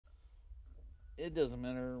it doesn't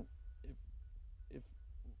matter if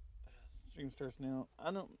stream starts now. I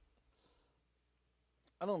don't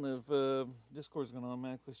know if Discord's gonna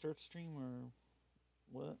automatically start the stream or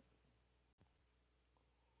what.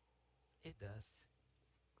 It does.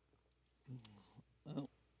 Well,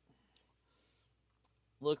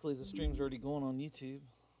 luckily the stream's already going on YouTube.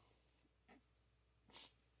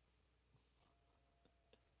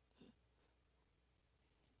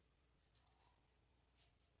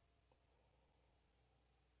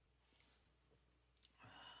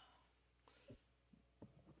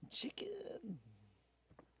 Chicken.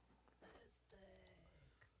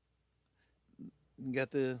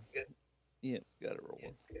 Got the yeah, got it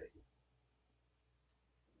rolling.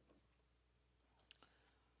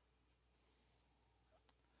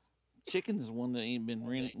 Chicken is one that ain't been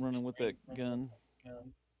running with that gun,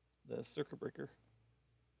 the circuit breaker.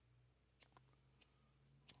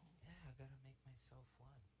 Yeah, I gotta make myself one.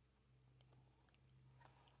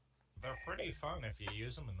 They're pretty fun if you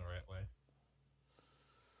use them in the right way.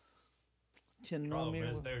 10 Problem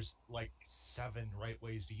millimeter. is, there's like 7 right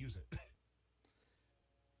ways to use it.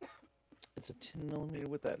 It's a 10 millimeter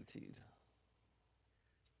with attitude.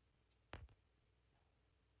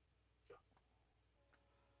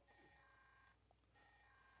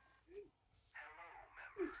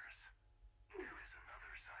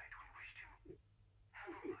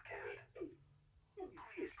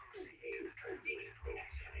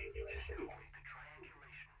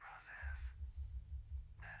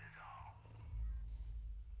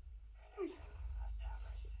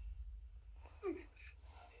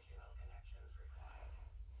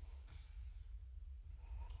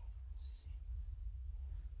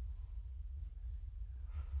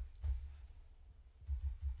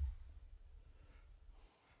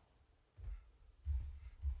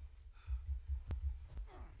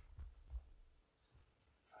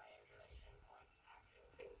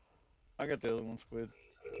 I got the other one, Squid.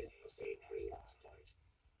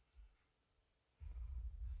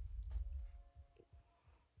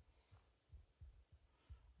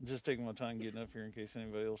 I'm just taking my time getting up here in case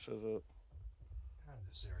anybody else shows up.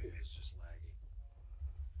 This area is just laggy.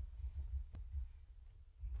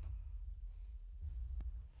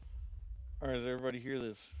 All right, is everybody here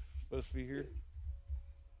that's supposed to be here?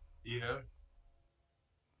 Yeah.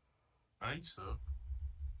 I think so.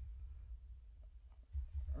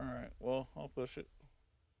 All right, well, I'll push it.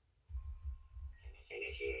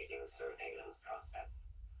 Initiating surveillance process.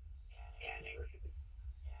 Scanning.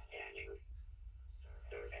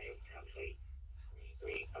 Survey complete.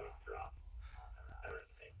 Please don't drop.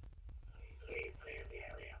 Authorizing. Please clear the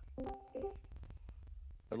area.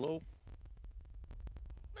 Hello?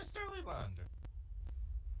 Mr. Leelander.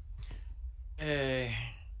 Hey,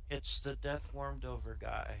 it's the death warmed over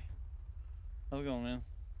guy. How's it going, man?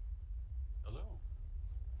 Hello.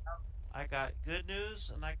 I got good news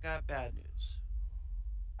and I got bad news.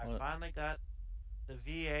 I What? finally got the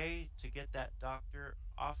VA to get that doctor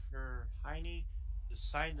off her hiney to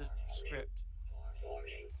sign the script.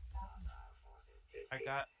 I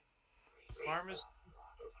got the pharmacist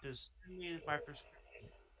to send me my prescription.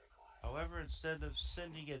 However, instead of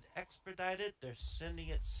sending it expedited, they're sending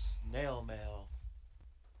it snail mail.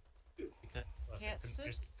 Because can't send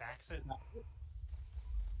just fax it.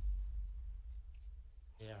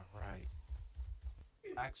 Yeah, right.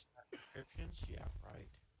 Fax prescriptions? Yeah, right.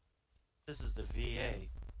 This is the VA.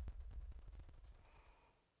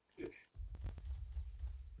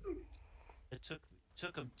 It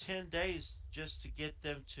took them 10 days just to get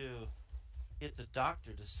them to get the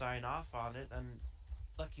doctor to sign off on it, and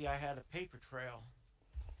lucky I had a paper trail.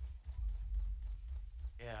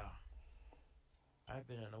 Yeah. I've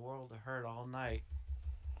been in a world of hurt all night.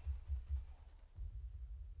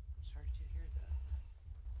 Sorry to hear that.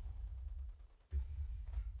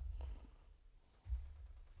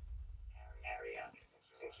 Area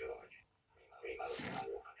secured. Remote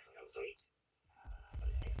complete.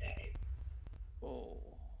 Stay. Oh.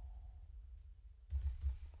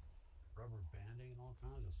 Rubber banding and all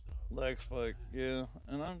kinds of stuff. Lag spike, yeah.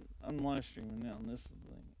 And I'm live streaming now, and this is the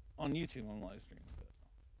thing. On YouTube, I'm live streaming, but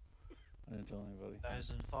I didn't tell anybody. Guys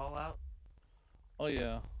in Fallout? Oh,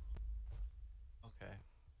 yeah. Okay.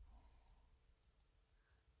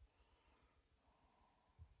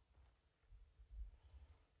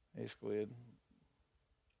 Hey, Squid.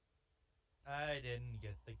 I didn't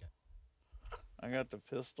get the gun. I got the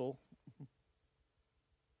pistol.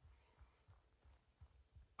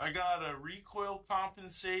 I got a recoil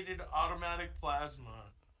compensated automatic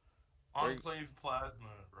plasma. Enclave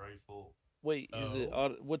plasma rifle. Wait, is it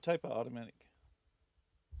what type of automatic?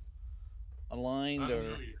 Aligned or?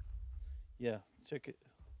 Unruly. Yeah, check it.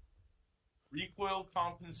 recoil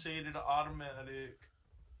compensated automatic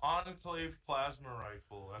enclave plasma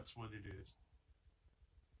rifle. That's what it is.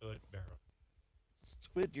 Good barrel.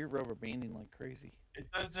 Squid, you're rubber banding like crazy. It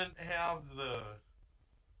doesn't have the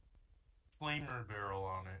flamer barrel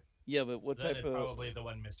on it. Yeah, but what That type is of... probably the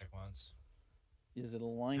one Mystic wants. Is it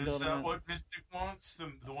aligned Is that automatic? what Mystic wants?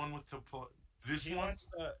 The one with the this He one?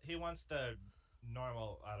 wants the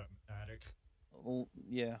normal automatic. Oh,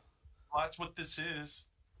 yeah. Well, that's what this is.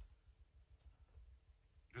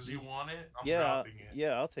 Does he want it? I'm Yeah, dropping it.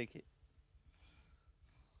 yeah, I'll take it.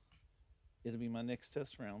 It'll be my next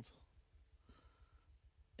test rounds.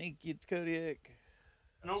 Thank you, Kodiak.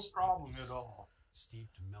 No problem at all.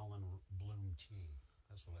 Steeped melon bloom tea.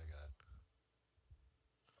 That's what I got.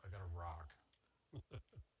 I got a rock.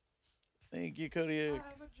 Thank you, Kodiak.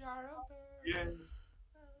 have a jar of Yeah.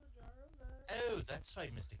 Oh, that's why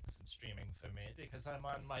Mystic isn't streaming for me, because I'm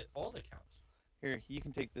on my old account. Here, you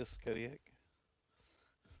can take this, Kodiak.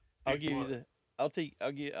 I'll Take give you what? the...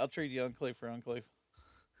 I'll trade you Enclave for Enclave.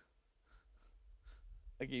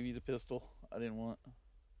 I gave you the pistol. I didn't want...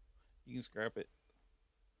 You can scrap it.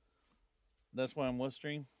 That's why I'm what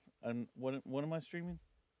stream? What am I streaming?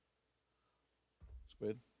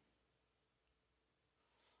 Squid.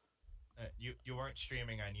 You weren't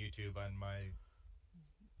streaming on YouTube on my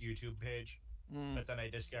YouTube page, but then I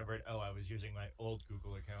discovered, I was using my old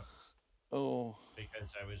Google account Oh,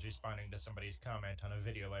 because I was responding to somebody's comment on a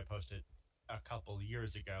video I posted a couple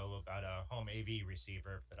years ago about a home AV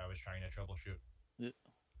receiver that I was trying to troubleshoot. yeah.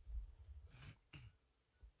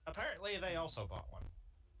 Apparently, they also bought one,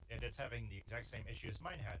 and it's having the exact same issues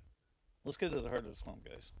mine had. Let's get to the heart of the swamp,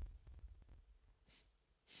 guys.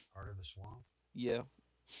 Heart of the swamp? Yeah,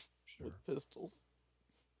 Sure. with pistols.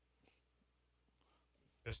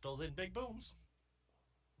 Pistols and big booms.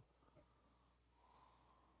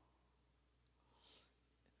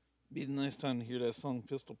 Be a nice time to hear that song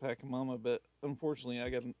Pistol Packin' Mama, but unfortunately I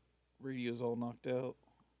got radios all knocked out.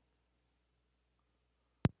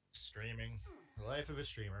 Streaming. The life of a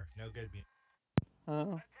streamer. No good music.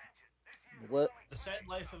 Huh? What? The sad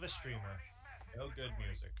life of a streamer. No good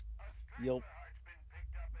music. Yep.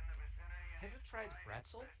 Have you tried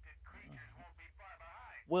pretzel?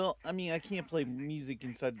 Well, I mean, I can't play music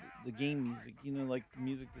inside the game music. You know, like the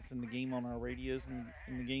music that's in the game on our radios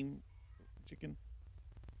in the game, chicken.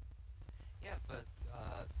 Yeah, but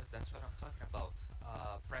that's what I'm talking about.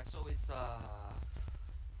 Pretzel is a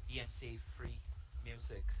DMCA free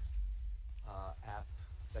music app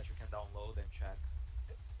that you can download and check.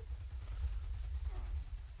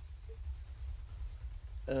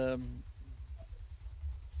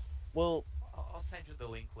 Well, I'll send you the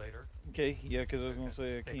link later. okay, yeah, because I was gonna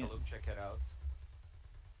say I Take can't. a look, check it out.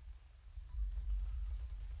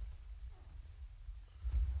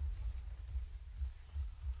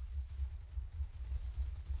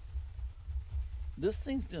 This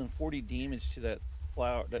thing's doing 40 damage to that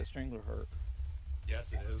flower, that strangler heart.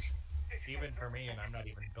 Yes, it is. Even for me, and I'm not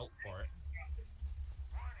even built for it.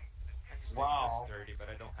 I'm just Wow. doing this 30, but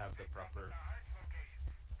I don't have the proper.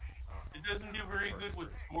 It doesn't do very good with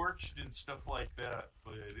torched and stuff like that,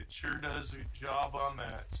 but it sure does a job on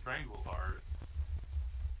that strangleheart.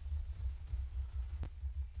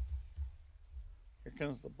 Here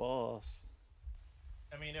comes the boss.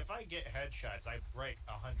 I mean, if I get headshots, I break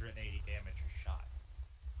 180 damage a shot.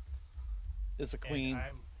 It's a queen. And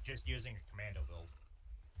I'm just using a commando build.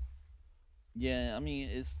 Yeah, I mean,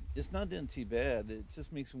 it's not doing too bad. It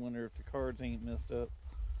just makes me wonder if the cards ain't messed up.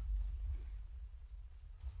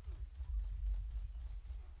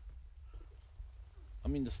 I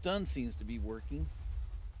mean, the stun seems to be working.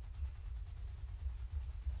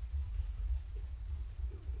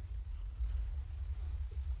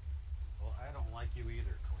 Well, I don't like you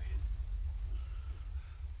either, Queen.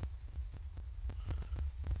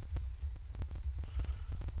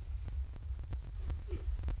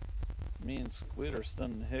 Me and Squid are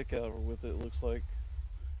stunning the heck out of her with it, looks like.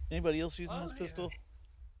 Anybody else using Oh, this yeah. pistol?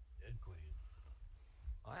 Dead Queen.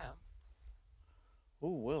 I am.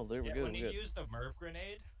 Oh, well, there we Yeah, go. when we you got- use the MRV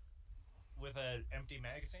grenade with an empty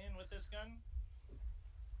magazine with this gun,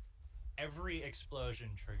 every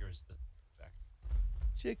explosion triggers the effect.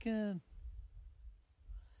 Chicken.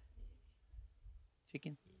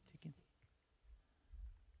 Chicken. Chicken.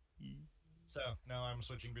 So now I'm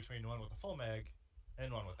switching between one with a full mag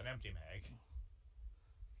and one with an empty mag.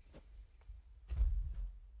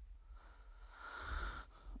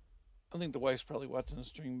 I think the wife's probably watching the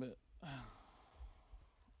stream, but...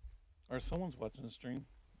 Or someone's watching the stream.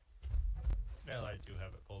 Well, I do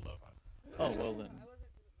have it pulled up on. Oh, well then.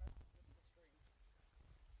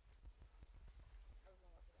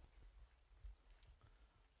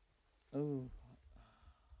 Oh,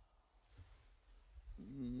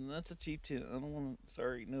 that's a cheap tent. I don't want to.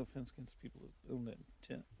 Sorry, no offense against people that own that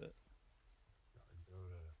tent, but Go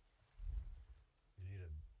to. You need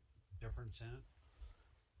a different tent.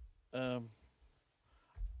 um,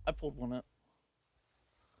 I pulled one up.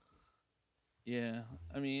 Yeah,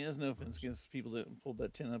 I mean, there's no offense against people that pulled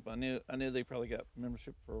that tent up. I knew they probably got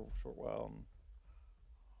membership for a short while. And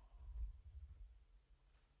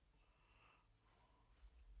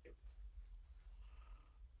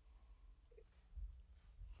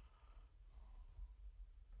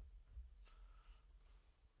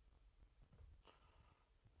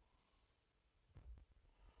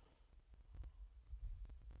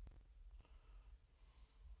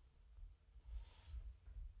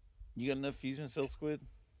you got enough fusion cell, Squid?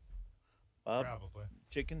 Bob, Probably.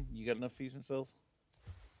 chicken, you got enough fusion cells?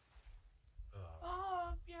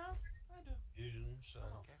 Yeah, I do. Fusion cell.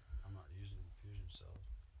 Okay. I'm not using fusion cells.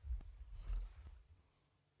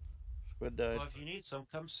 Squid died. Well, if you need some,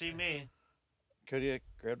 come see me. Kodiak,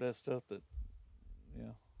 grab that stuff that,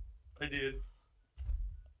 yeah. I did.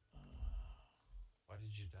 Why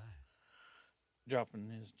did you die? Dropping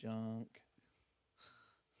his junk.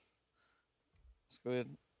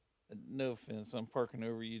 Squid, no offense, I'm parking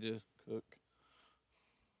over you to cook.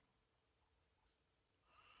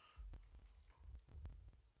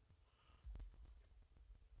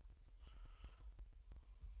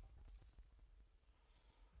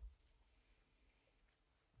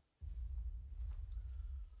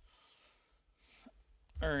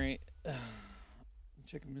 All right.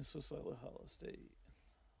 Chicken miso silo hollow state.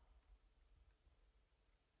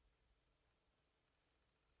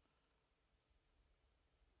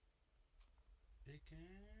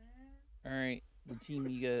 All right, the team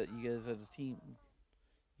you guys had a team.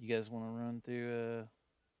 You guys want to run through?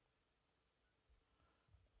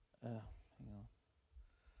 Hang on.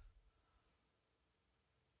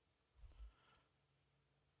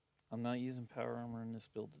 I'm not using power armor in this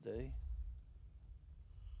build today.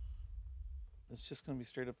 It's just gonna be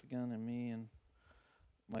straight up the gun and me and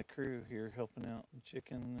my crew here helping out. And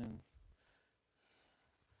Chicken and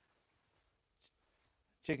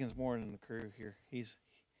Chicken's more than the crew here. He's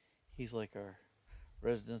like our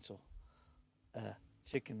residential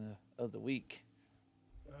chicken of the week.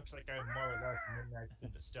 It looks like I'm more or less midnight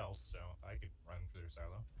into stealth, so I could run through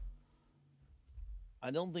silo. I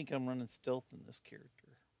don't think I'm running stealth in this character.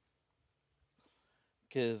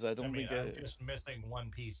 Because I don't think I'm just missing one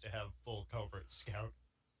piece to have full covert scout.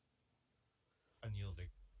 Unyielding.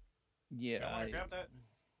 Yeah, I want to grab that.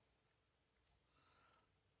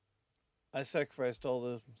 I sacrificed all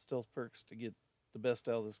the stealth perks to get the best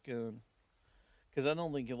out of this gun. Because I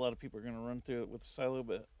don't think a lot of people are going to run through it with the silo,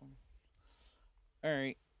 but...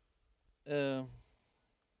 Alright.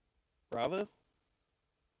 Bravo?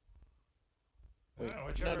 Wait,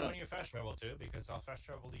 whichever one you fast travel to, because I'll fast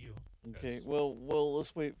travel to you. Okay, well,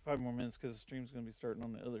 let's wait 5 more minutes, because the stream's going to be starting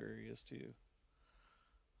on the other areas, too.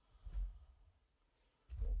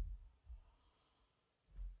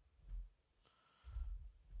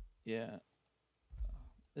 Yeah.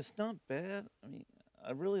 It's not bad. I mean,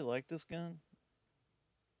 I really like this gun.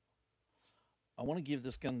 I want to give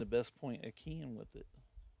this gun the best point I can with it.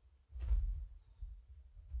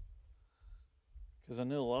 Because I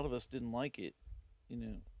know a lot of us didn't like it. You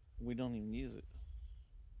know, we don't even use it.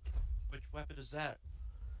 Which weapon is that?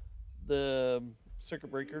 The circuit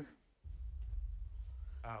breaker.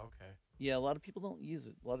 Oh, okay. Yeah, a lot of people don't use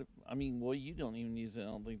it. Well, you don't even use it, I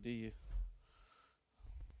don't think, do you?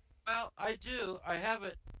 Well, I do. I have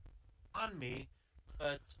it on me,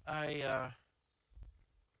 but I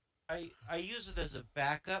use it as a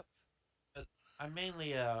backup. But I'm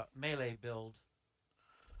mainly a melee build.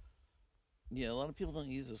 Yeah, a lot of people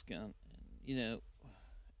don't use this gun. You know,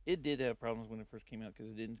 it did have problems when it first came out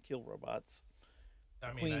because it didn't kill robots.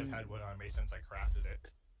 I mean, I've had one on me since I crafted it.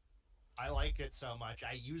 I like it so much.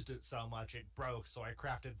 I used it so much it broke, so I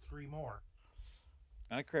crafted 3 more.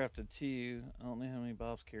 I crafted 2. I don't know how many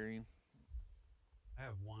Bob's carrying. I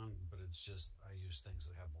have 1, but it's just I use things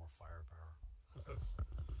that have more firepower.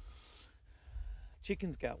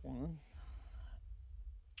 Chicken's got 1.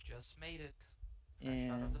 Just made it. Fresh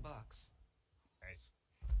out of the box. Nice.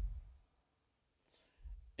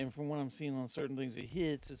 And from what I'm seeing on certain things it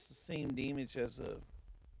hits, it's the same damage as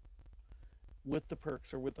with the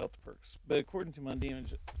perks or without the perks. But according to my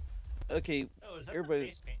damage, okay, Oh, is that everybody, the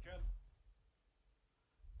base paint job?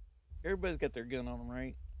 Everybody's got their gun on them,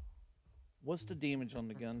 right? What's the damage on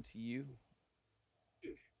the gun to you?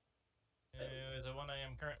 The one I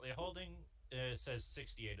am currently holding says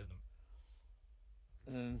 68 of them.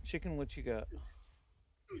 And Chicken, what you got?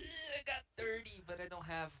 I got 30, but I don't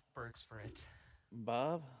have perks for it.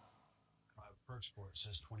 Bob? Perks for it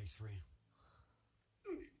says 23.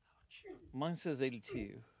 Mine says 82. I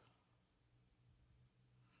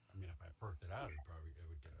mean, if I perked it out, it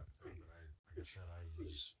would get up there. But like I said, I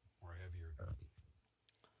use more heavier gun.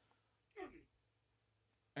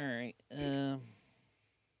 All right.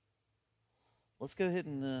 Let's go ahead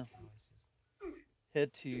and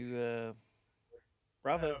head to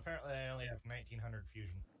Bravo. Apparently, I only have 1900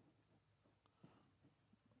 fusion.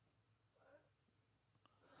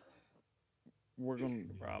 We're going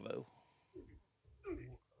to Bravo.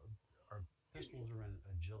 Our pistols are in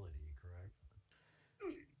agility, correct?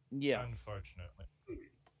 Yeah. Unfortunately.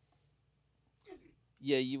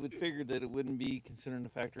 Yeah, you would figure that it wouldn't be considering the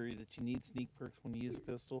factory that you need sneak perks when you use a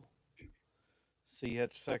pistol. So you have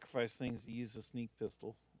to sacrifice things to use a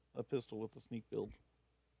pistol with a sneak build.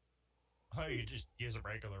 Oh, you just use a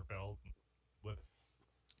regular build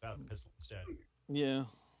without the pistol instead. Yeah.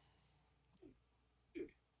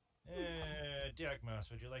 Diagnos,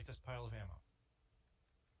 would you like this pile of ammo?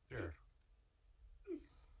 Sure.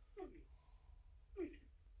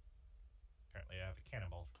 Apparently, I have a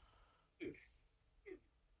cannonball.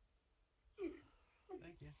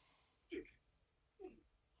 Thank you.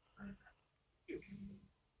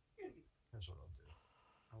 Here's what I'll do.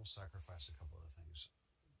 I will sacrifice a couple of things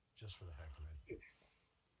just for the heck of it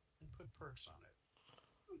and put perks on it.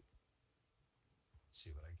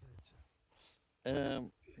 See what I get it to.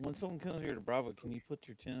 When someone comes here to Bravo, can you put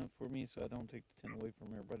your 10 up for me so I don't take the 10 away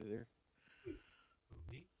from everybody there?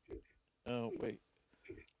 Me? Oh, wait.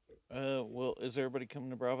 Well, is everybody coming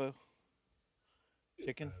to Bravo?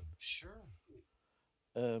 Chicken? Sure.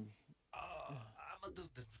 I'm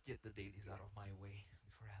gonna get the dailies out of my way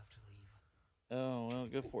before I have to leave. Oh, well,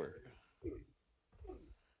 go for it.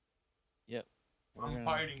 Yep. I'm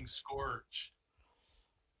fighting Scorch.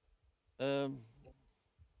 Get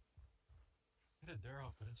it there.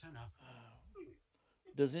 I'll put a 10 up.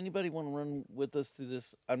 Does anybody want to run with us through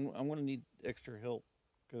this? I'm going to need extra help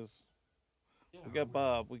because we got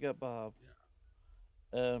Bob.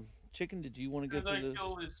 Yeah. Chicken, did you want to go Because through I this?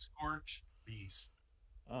 kill this Scorch beast.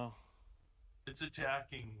 Oh. It's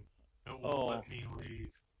attacking. It won't let me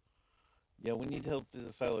leave. Yeah, we need help through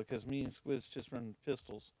the silo because me and Squid's just run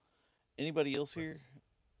pistols. Anybody else here?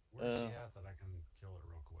 Where's he at that I can kill it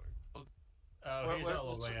real quick? Oh, he's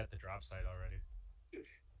all the way at the drop site already.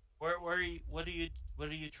 What are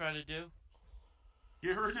you trying to do?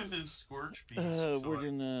 Get rid of this Scorch beast. We're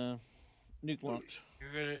gonna nuke launch.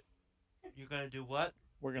 You're gonna do what?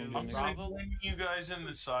 We're gonna I'm do gonna nuke. bring you guys in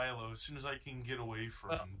the silo as soon as I can get away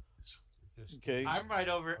from. Okay. I'm right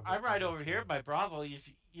over here by Bravo. If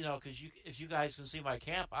if you guys can see my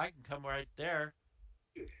camp, I can come right there.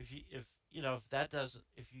 If you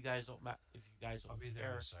guys don't I'll be there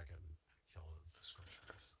care. in a second and kill the Scorch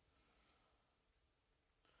beast.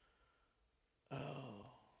 Oh.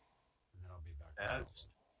 And then I'll be back. That's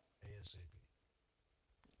ASAP.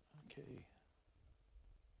 Okay.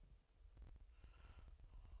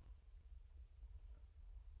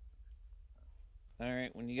 All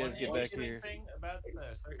right, when you guys get back here. One thing about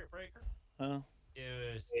the circuit breaker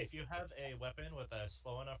is if you have a weapon with a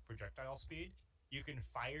slow enough projectile speed, you can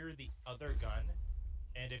fire the other gun,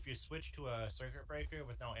 and if you switch to a circuit breaker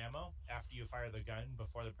with no ammo, after you fire the gun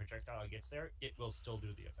before the projectile gets there, it will still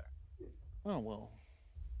do the effect. Oh, well.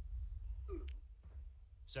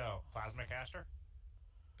 So, plasma caster?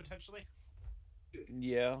 Potentially?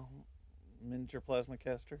 Yeah. Miniature plasma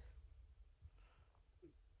caster.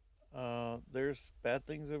 There's bad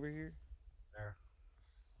things over here. There.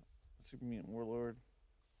 Super Mutant Warlord.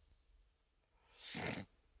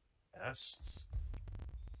 Yes.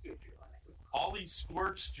 All these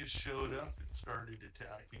Scorch just showed up and started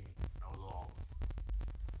attacking. That was all.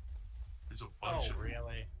 There's a bunch of them.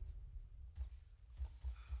 Really?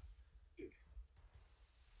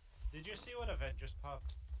 Did you see what event just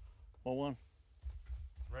popped? What one?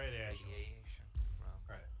 Right there. Radiation.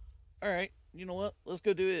 Right. All right. You know what? Let's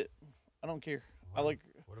go do it. I don't care. What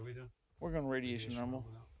do we do? We're going radiation normal.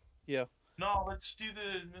 Yeah. No, let's do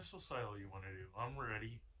the missile silo you want to do. I'm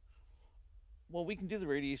ready. Well, we can do the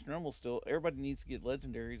radiation normal still. Everybody needs to get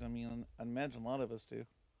legendaries. I mean, I imagine a lot of us do.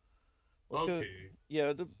 Let's go.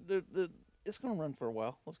 Yeah, it's going to run for a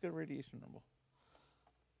while. Let's go radiation normal.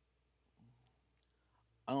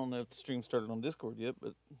 I don't know if the stream started on Discord yet,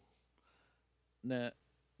 but nope,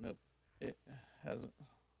 it hasn't.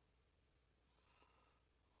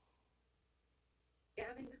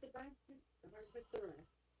 Gabbing with the bastards, so hard with the rest.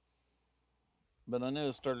 But I know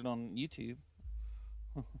it started on YouTube.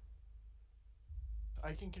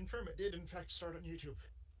 I can confirm it did, in fact, start on YouTube.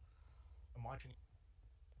 I'm watching it.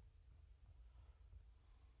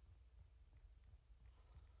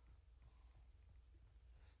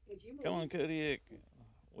 Come on, Kodiak.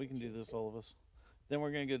 We can do this, all of us. Then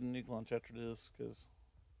we're going to go to nuke launch after this, because...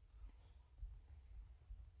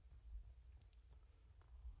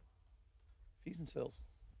 Fusion cells.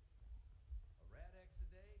 A rat X a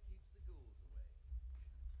day keeps the ghouls away.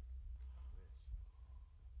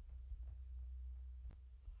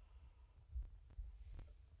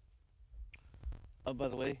 Oh, by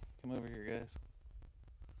the way, come over here, guys.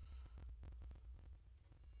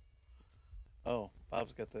 Oh,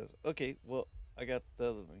 Bob's got those. Okay, well, I got the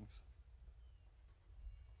other things.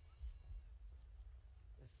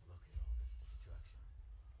 Let's look at all this destruction.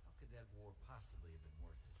 How could that war possibly have been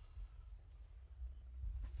worth it?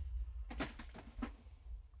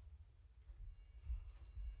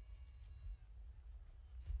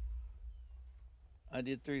 I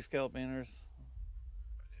did 3 scalp banners.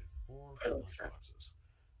 I did 4 lunchboxes.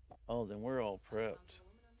 Oh, then we're all prepped.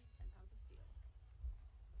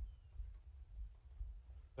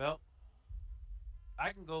 Well,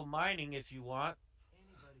 I can go mining if you want.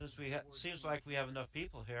 Since seems like we have enough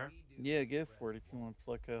people here. Yeah, go for it if you want to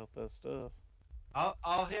pluck out that stuff.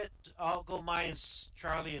 I'll go mine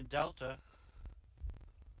Charlie and Delta.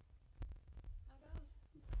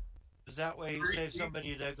 Because that way you save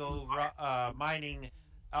somebody to go mining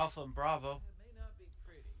Alpha and Bravo.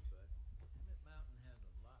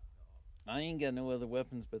 I ain't got no other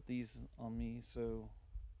weapons but these on me, so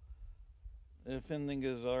if anything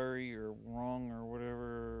goes awry or wrong or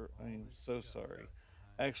whatever, I'm so sorry.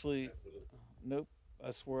 Actually, nope.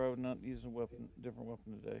 I swear I would not use a different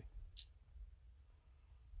weapon today.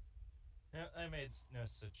 Yeah, I made no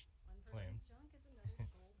such claim.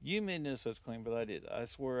 You made no such claim, but I did. I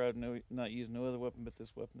swear I'd not use no other weapon but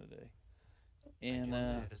this weapon today. And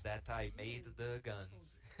that I made the gun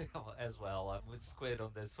as well. I'm with Squid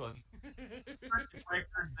on this one. It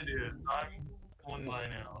is. I'm on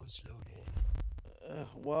mine out.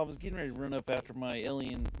 Well, I was getting ready to run up after my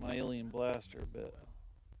alien blaster, but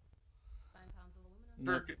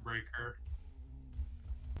Circuit breaker.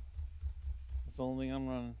 That's the only thing I'm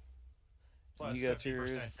running. Plus, you got 50%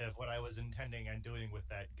 yours. of what I was intending on doing with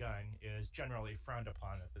that gun is generally frowned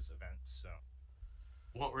upon at this event. So,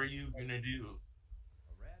 what were you gonna do?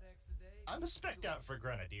 I'm a spec out for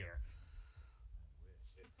Grenadier.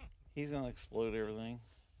 He's gonna explode everything.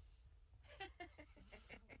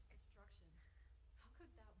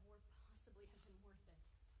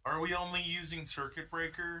 Are we only using circuit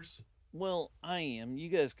breakers? Well, I am. You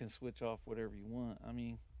guys can switch off whatever you want. I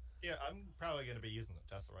mean, yeah, I'm probably going to be using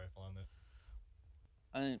the Tesla rifle on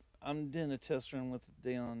this. I'm doing a test run with it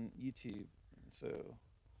today on YouTube, so,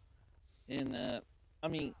 and I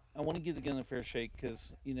mean, I want to give the gun a fair shake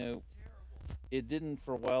because it didn't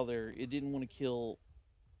for a while there. It didn't want to kill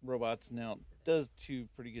robots. Now it does do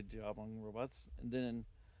a pretty good job on robots, and then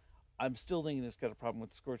I'm still thinking it's got a problem with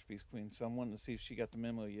the Scorch Beast Queen, so I'm wanting to see if she got the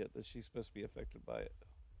memo yet that she's supposed to be affected by it.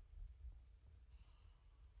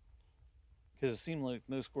 Because it seemed like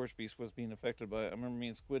no Scorch Beast was being affected by it. I remember me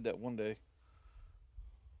and Squid that one day.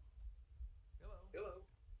 Hello.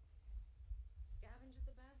 Scavenge with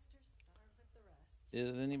the best or starve with the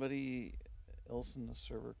rest. Is anybody else in the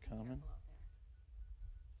server coming?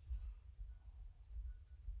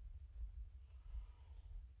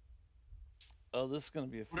 Oh, this is going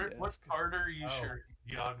to be a fiasco. What card are you sharing,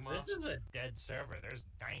 Yagma? This is a dead server. There's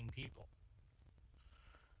 9 people.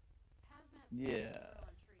 Yeah.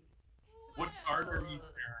 What card are you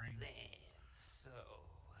sharing? So,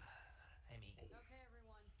 I mean, Okay,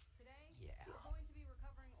 everyone. Today, yeah. we're going to be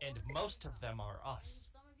recovering And most of them are us.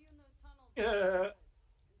 some of you in those tunnels. Yeah.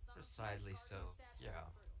 Precisely so. Yeah.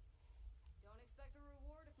 Don't expect a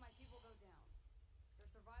reward if my people go down. Their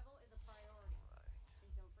survival is a priority. And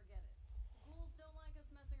don't forget it. Ghouls don't like us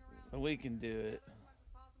messing around. We can do it. As much as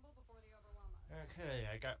possible before they overwhelm us. Okay,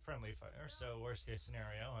 I got friendly fire, so worst case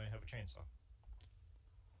scenario, I have a chainsaw.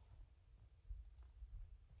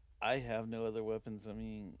 I have no other weapons. I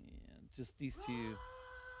mean, yeah, just these two.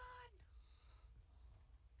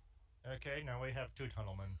 Okay, now we have 2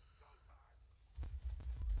 tunnelmen.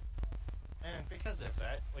 And because of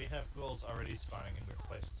that, we have ghouls already spawning in weird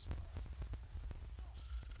places.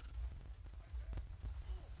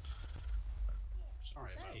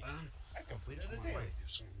 Sorry about Hey, that. I completed I'm a on day. my way to do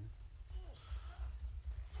something.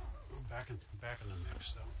 I'm back in the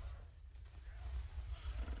mix, though.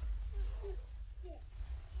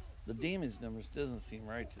 The damage numbers doesn't seem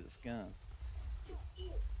right to this gun.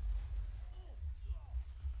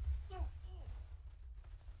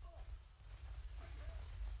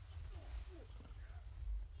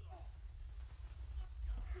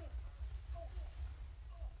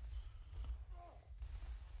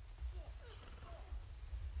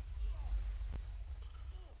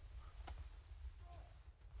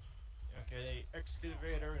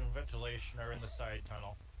 excavator and ventilation are in the side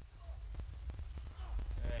tunnel.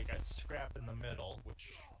 I got scrap in the middle,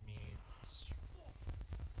 which means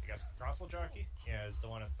I guess console jockey? Yeah, is the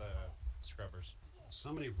one at the scrubbers.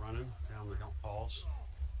 Somebody running down the halls.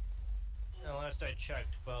 And last I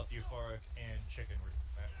checked, both euphoric and chicken were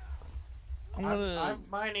I'm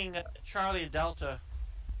mining Charlie Delta.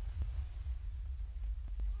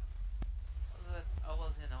 I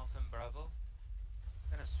was in Alpha and Bravo.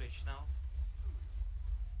 I'm gonna switch now.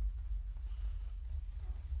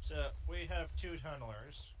 So we have 2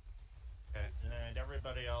 tunnelers. Okay. And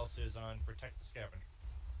everybody else is on protect the scavenger.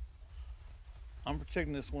 I'm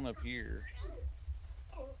protecting this one up here.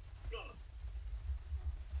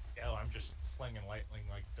 Oh, I'm just slinging lightning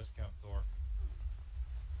like Discount Thor.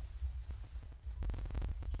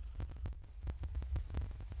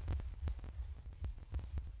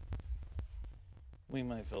 We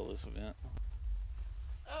might fail this event.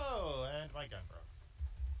 Oh, and my gun broke.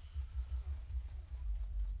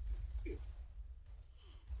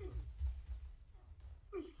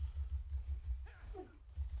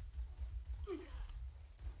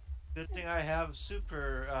 Good thing I have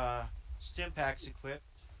super stim packs equipped.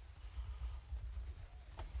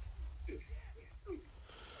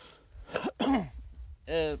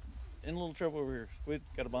 In a little trouble over here. Squid,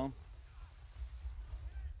 got a bomb?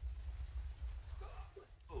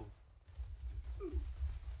 Oh. Can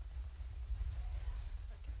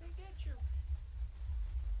I get you?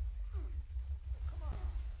 Come on.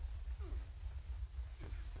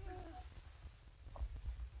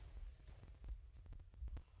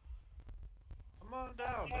 Come on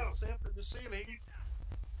down. Don't stay up in the ceiling.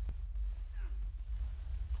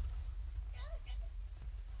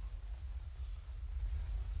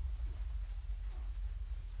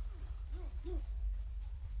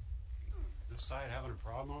 This side having a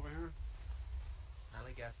problem over here?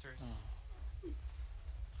 Smelly gasters.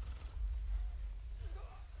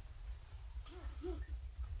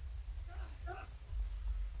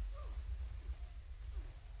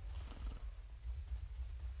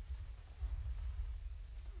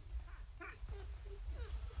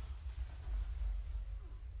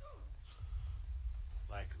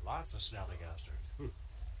 Like lots of snallygasters.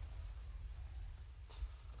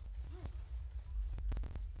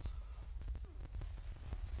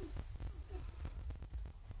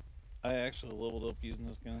 I actually leveled up using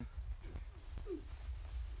this gun.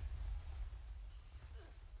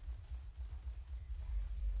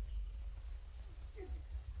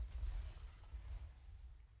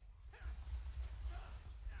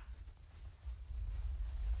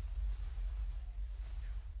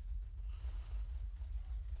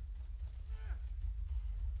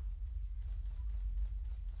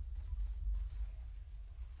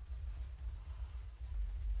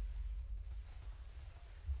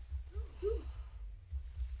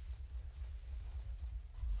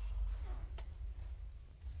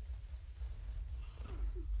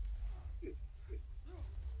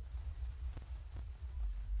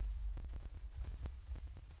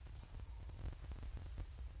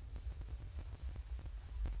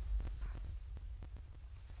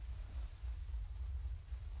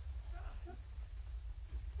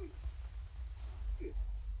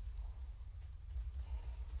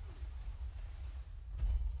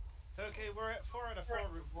 Okay, we're at 4 out of 4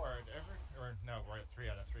 reward. No, we're at 3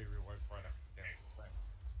 out of 3 reward. 4 out of 4.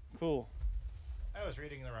 Cool. I was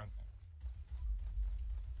reading the wrong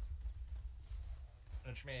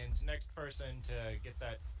thing. Which means next person to get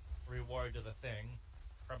that reward to the thing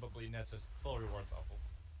probably nets us full reward level.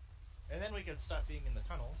 And then we can stop being in the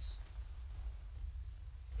tunnels.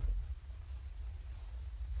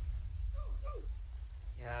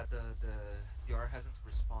 Yeah, the R hasn't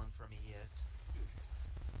respawned for me yet.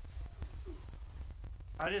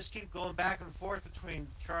 I just keep going back and forth between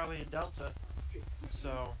Charlie and Delta.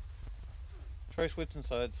 So Try switching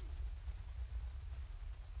sides.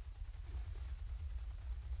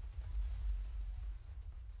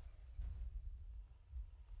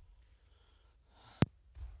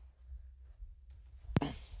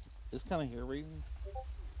 It's kind of hair raising.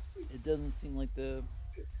 It doesn't seem like the.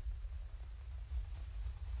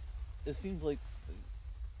 It seems like,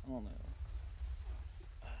 I don't know.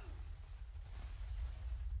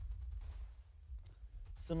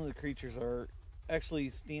 Some of the creatures are actually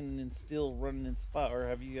standing in still, running in spot. Or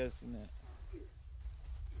have you guys seen that?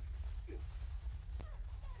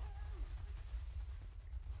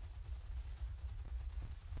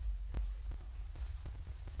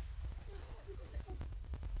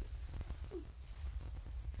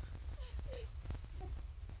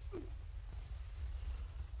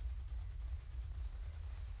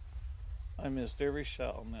 I missed every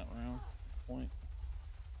shot on that round. point.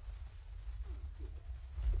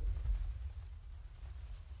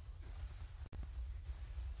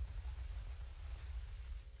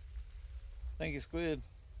 Thank you, Squid.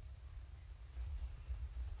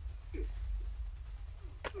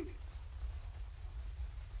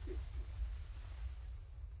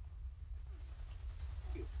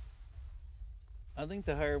 I think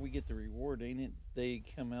the higher we get the reward, ain't it? They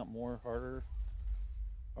come out more harder,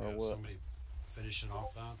 or Yeah, what? somebody finishing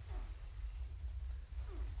off that.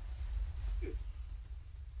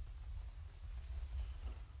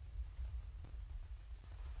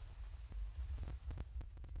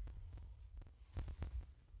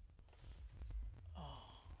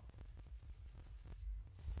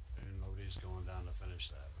 And nobody's going down to finish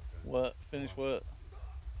that. Okay. What? Finish what?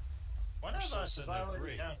 One of still us is sitting at already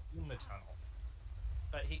 3. down in the tunnel,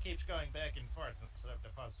 but he keeps going back and forth instead of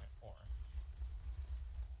depositing more.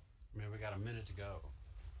 I mean, we got a minute to go.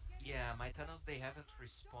 Yeah, my tunnels, they haven't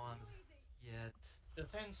respawned yet.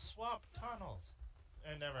 Then swap tunnels.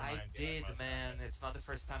 Never I mind. did, man. It's not the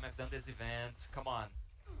first time I've done this event. Come on.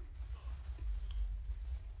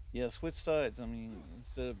 Yeah, switch sides. I mean,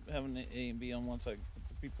 instead of having the A and B on one side,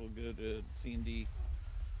 the people go to C and D.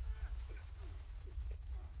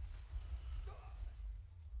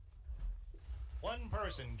 One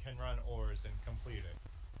person can run ores and complete it.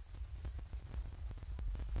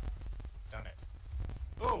 Done it.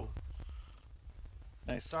 Oh,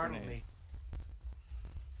 Nice. startled grenade. me.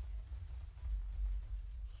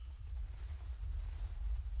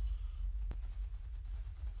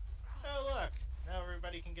 Oh, look! Now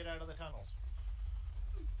everybody can get out of the tunnels.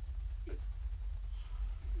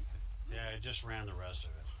 Yeah, I just ran the rest of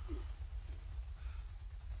it.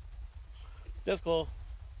 Deathclaw.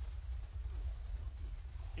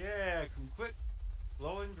 Yeah, can quit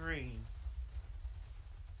glowing green.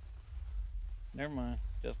 Never mind.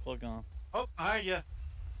 Deathclaw gone. Oh, behind you.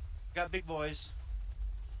 Got big boys.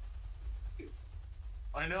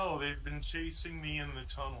 I know, they've been chasing me in the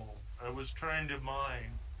tunnel. I was trying to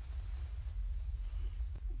mine.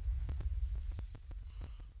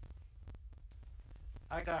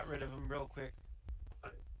 I got rid of them real quick.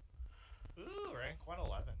 Ooh, rank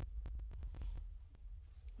 111.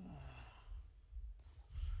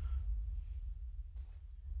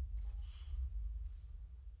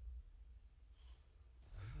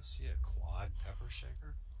 I didn't see a quad pepper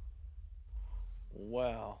shaker.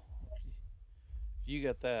 Wow. You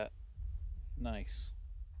got that. Nice.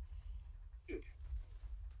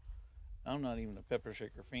 I'm not even a pepper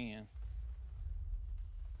shaker fan.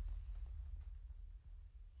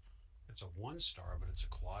 It's a 1-star, but it's a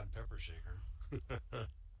quad pepper shaker.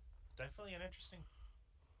 Definitely an interesting.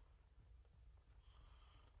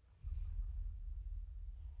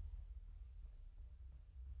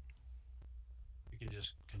 You can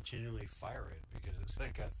just continually fire it because it's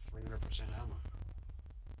like got 300% ammo.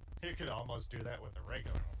 You could almost do that with a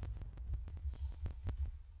regular one.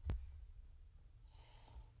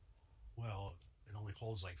 Well, it only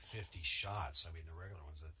holds like 50 shots. I mean, the regular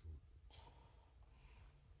ones.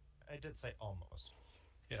 I did say almost.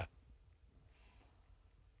 Yeah.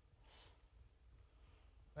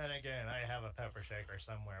 Then again, I have a pepper shaker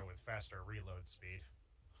somewhere with faster reload speed.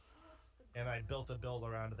 And I built a build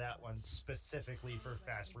around that one specifically for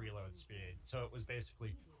fast reload speed. So it was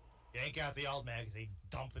basically yank out the old magazine,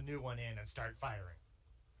 dump the new one in, and start firing.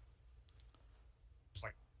 Just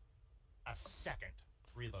like a second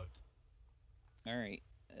reload. All right.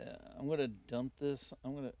 I'm gonna dump this.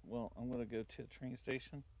 I'm gonna go to the train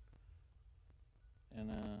station and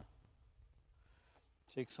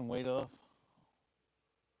take some weight off.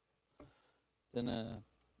 Then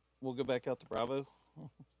we'll go back out to Bravo.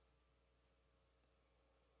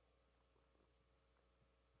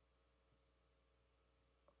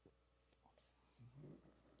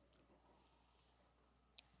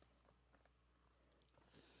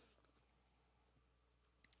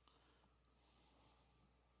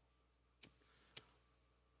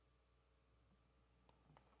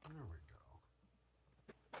 There we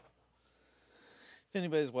go. If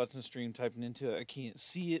anybody's watching the stream typing into it, I can't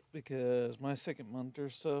see it because my second monitor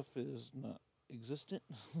stuff is not existent.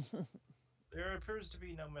 There appears to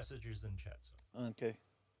be no messages in chat. So. Okay.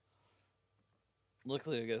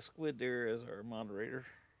 Luckily, I got Squid there as our moderator.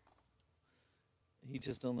 He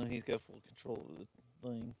just don't know he's got full control of the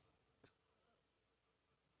thing.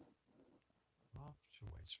 Off to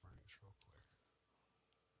White Springs real quick.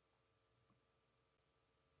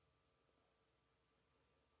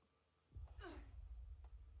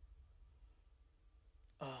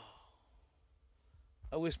 Oh.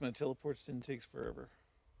 I wish my teleports didn't take forever.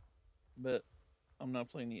 But I'm not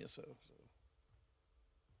playing ESO, so.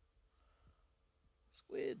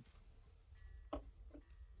 Squid.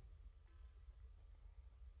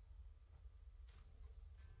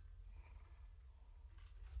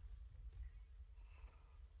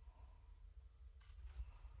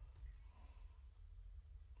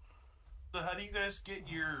 So how do you guys get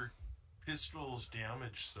your pistols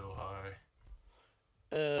damaged so high?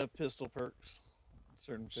 Pistol perks.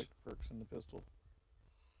 Certain perks in the pistol.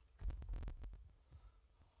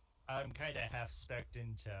 I'm kind of half spec'd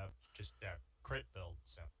into just a crit build,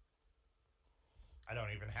 so I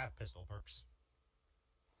don't even have pistol perks.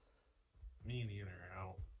 Me neither.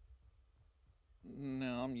 Out.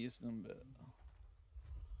 No, I'm using them, but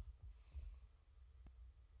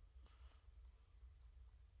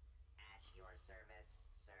At your service,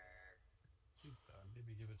 sir.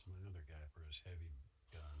 Maybe give it to my other guy for his heavy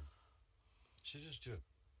gun. Should just do a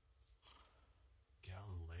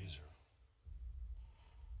gallon laser.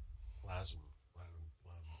 Plasma.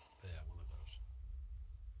 Yeah, one of those.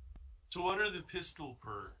 So what are the pistol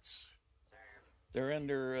perks? they're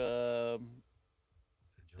under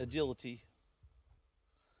agility.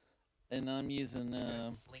 And I'm using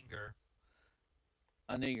Slinger.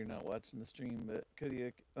 I know you're not watching the stream, but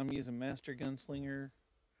Kodiak, I'm using Master Gunslinger,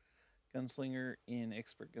 and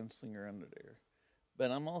Expert Gunslinger under there.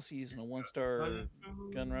 But I'm also using a 1-star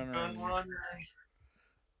Gunrunner.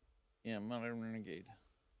 Yeah, Modern Renegade.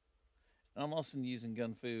 And I'm also using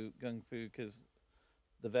Gung Fu because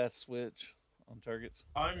the VAT switch on targets.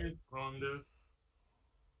 I'm in Rhonda.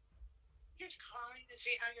 Just calling to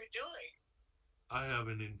see how you're doing. I have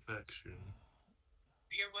an infection.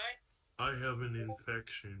 You're what? I have an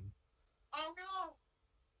infection. Oh no!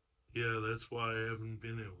 Yeah, that's why I haven't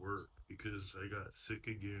been at work, because I got sick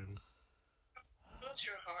again. Bless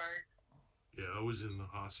your heart. Yeah, I was in the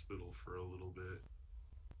hospital for a little bit.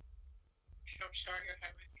 So sorry you're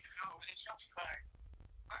having. Oh, it's not fun.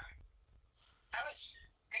 I was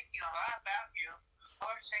thinking a lot about you. I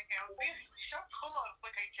was thinking it would be so cool if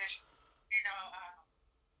we could just,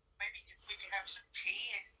 maybe we could have some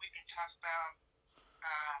tea and we could talk about.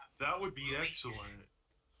 That would be excellent.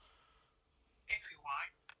 If you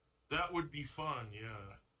want. That would be fun,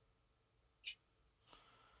 yeah.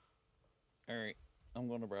 Alright, I'm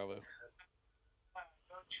going to Bravo.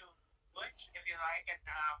 Go to Woods if you like, and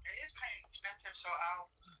it is kind of expensive, so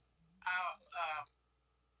I'll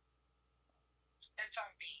it's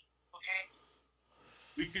on me, okay?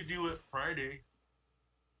 We could do it Friday.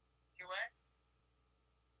 You what?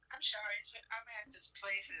 I'm sorry, I'm at this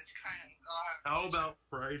place and it's kind of a lot of. How about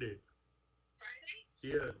Friday? Friday?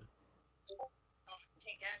 Yeah. Oh, I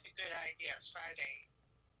think that's a good idea, Friday.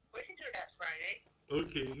 We can do that Friday.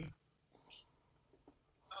 Okay.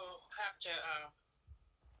 I'll have to,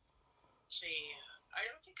 see. I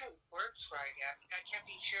don't think I work Friday. I can't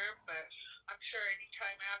be sure, but I'm sure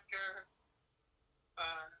anytime after,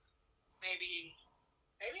 maybe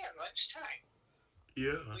at lunchtime.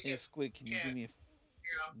 Yeah. Hey, Squid, can you give me a...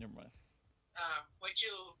 Never mind. Would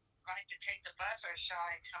you like to take the bus or shall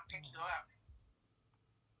I come pick you up?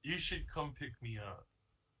 You should come pick me up.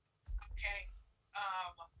 Okay.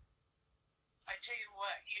 I tell you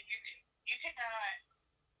what, you can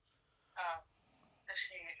let's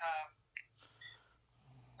see,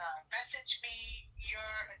 message me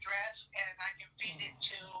your address and I can feed it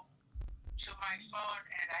to my phone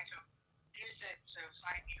and I can use it to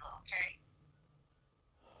find you, okay?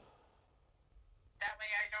 That way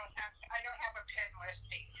I don't have a pen with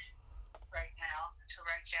me right now to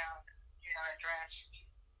write down your address.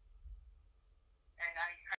 And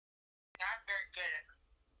I'm not very good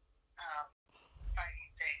at finding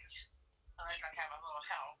things unless I have a little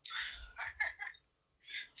help.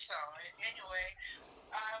 So anyway,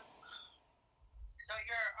 so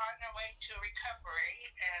you're on your way to recovery,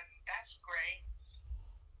 and that's great.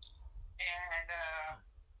 And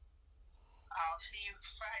I'll see you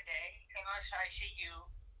Friday, unless I see you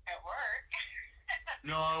at work.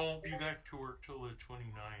 No, I won't be back to work till the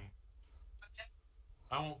 29th. What's that?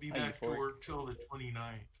 I won't be back to work till the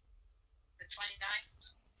 29th. The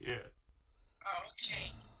 29th? Yeah. Oh,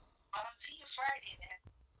 okay. I'll see you Friday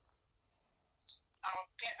then. I'll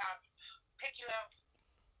pick you up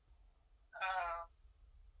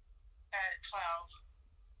at 12.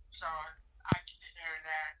 So I consider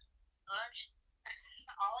that lunch.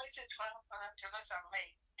 Always at 12 unless I'm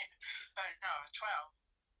late. But no, 12.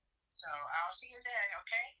 So I'll see you then,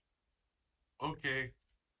 okay? Okay.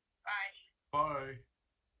 Bye. Bye.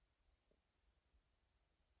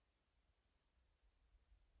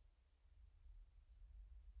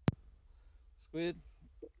 Squid,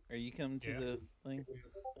 are you coming to the thing?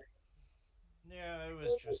 Yeah, I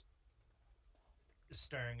was just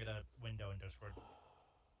staring at a window in Discord.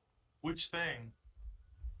 Which thing?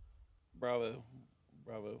 Bravo.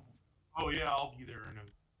 Bravo. Oh yeah, I'll be there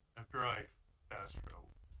after I fast travel.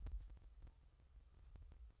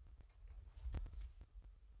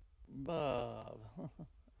 Bob.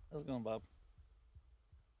 How's it going, Bob?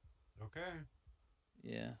 Okay.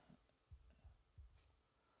 Yeah.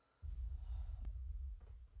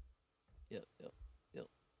 Yep.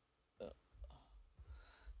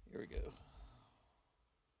 Here we go.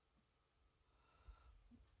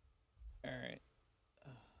 All right.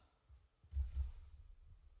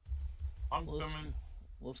 I'm coming.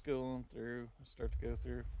 Let's go on through. Start to go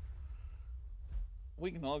through.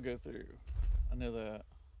 We can all go through. I know that.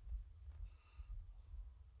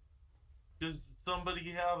 Does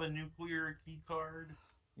somebody have a nuclear key card?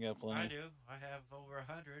 Yeah, plenty. I do. I have over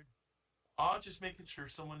 100. I'll just making sure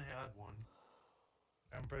someone had one.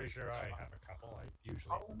 I'm pretty sure I have a couple. I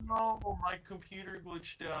usually. Oh no, my computer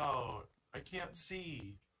glitched out. I can't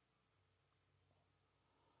see.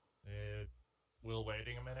 Will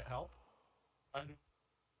waiting a minute help? I do.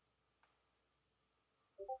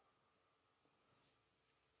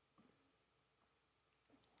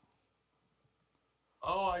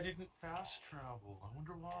 Oh, I didn't fast travel. I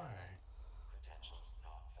wonder why. Credentials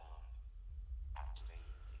not found. Activating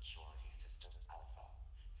security system alpha.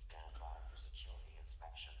 Stand by for security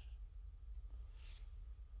inspection.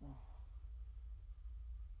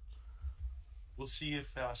 We'll see if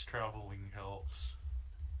fast traveling helps.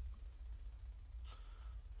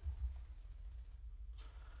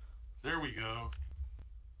 There we go.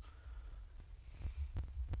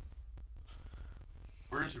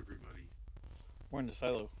 Where's everybody? We're in the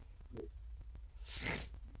silo.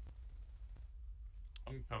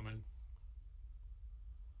 I'm coming.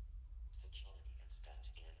 Security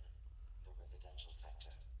incident in the residential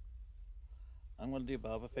sector. I'm going to do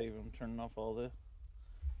Bob a favor. I'm turning off all the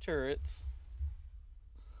turrets.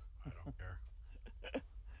 I don't care.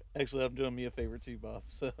 Actually, I'm doing me a favor too, Bob.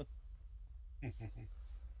 So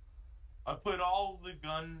I put all the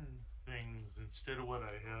gun things instead of what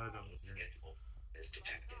I had on here. Schedule is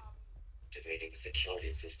detected. Activating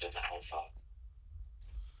security system alpha.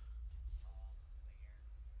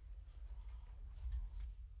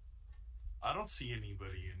 I don't see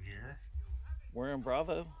anybody in here. we're in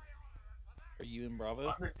Bravo. Are you in Bravo?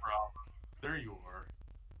 I'm in Bravo. There you are.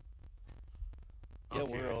 Yeah,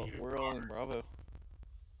 Okay, we're all in Bravo.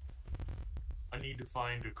 I need to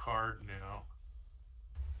find a card now.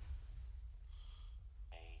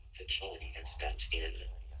 Security incident in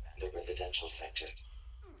the residential sector.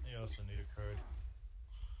 You also need a code.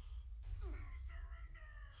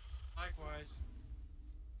 Likewise.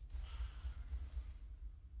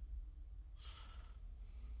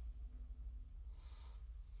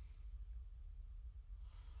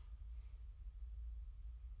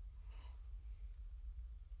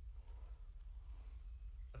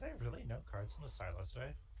 Are there really no cards in the silo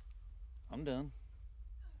today? I'm done.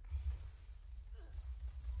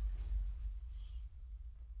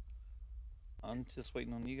 I'm just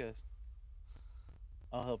waiting on you guys.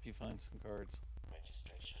 I'll help you find some cards.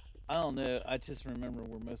 Registration. I don't know. I just remember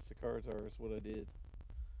where most of the cards are is what I did.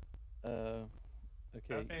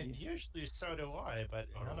 Okay. I mean, usually so do I, but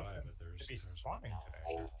Oh, none of I have them it. There's- should be spawning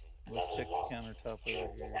today. Let's check the countertop over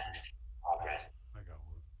here. Progress. I got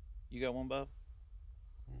one. You got one, Bob?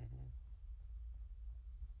 Mm-hmm.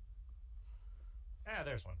 Ah,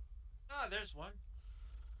 there's one. Ah, there's one.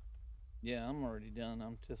 Yeah, I'm already done.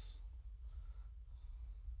 I'm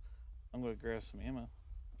gonna grab some ammo.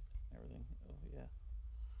 Everything. Oh yeah.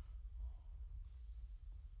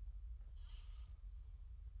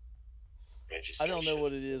 I don't know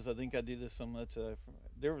what it is. I think I do this so much.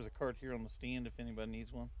 There was a card here on the stand if anybody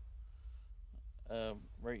needs one.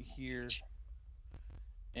 Right here.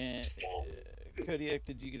 And Kodiak,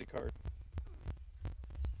 did you get a card?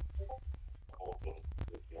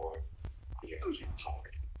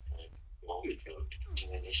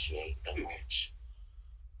 To initiate the launch.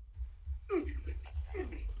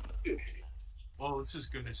 Well, this is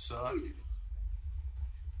gonna suck.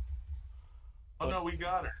 Oh no, we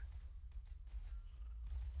got her.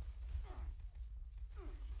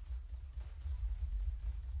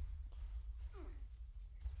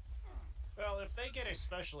 Well, if they get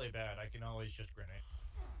especially bad, I can always just grenade.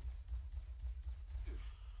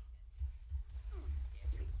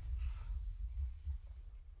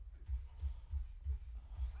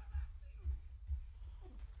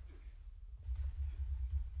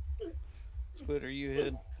 Squid, are you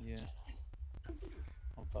hid? Yeah.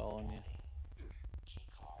 I'm following you.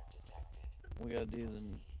 We gotta do the.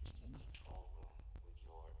 Control room with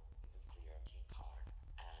your nuclear key card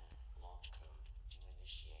and launch code to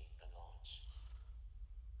initiate the launch.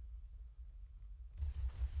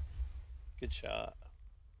 Headshot.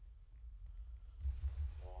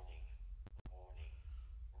 Warning.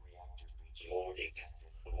 Reactor breach.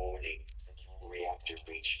 Warning. Reactor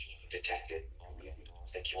breach detected.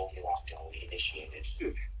 Security lockdown initiated.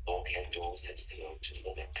 Bulkhead doors have sealed to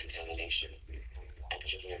limit contamination.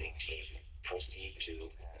 Engineering team, proceed to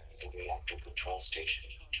the reactor control station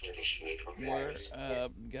to initiate repairs.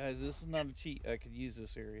 Guys, this is not a cheat. I could use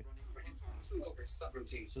this area.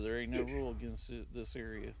 So there ain't no rule against this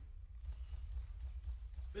area.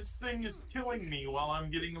 This thing is killing me while I'm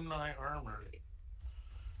getting my armor.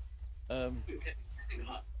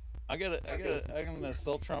 I got an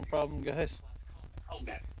Assaultron problem, guys.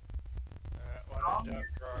 Why don't you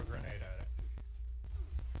throw a grenade at it?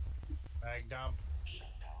 Bag dump.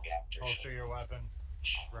 Holster your weapon.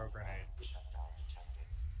 Throw a grenade.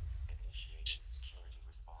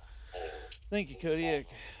 Thank you, Kodiak.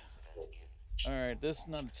 Alright, this is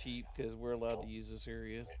not a cheat because we're allowed to use this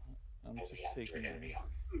area. I'm just taking it.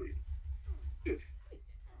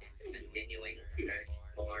 Continuing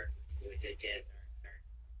more with the tip.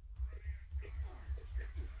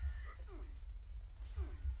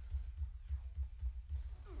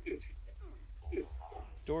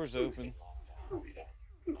 Doors open.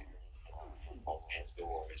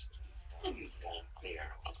 Doors.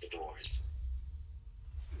 Clear of the doors.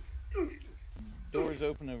 Doors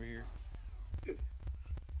open over here.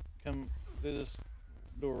 Come to this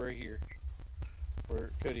door right here,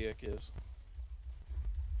 where Kodiak is.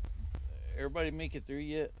 Everybody make it through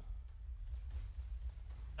yet?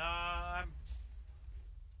 I'm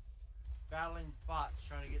battling bots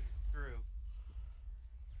trying to get through.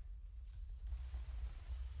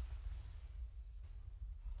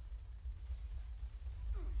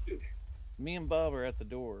 Me and Bob are at the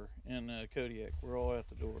door, and Kodiak, we're all at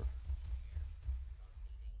the door.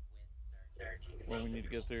 Where we need to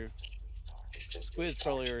go through. Squid's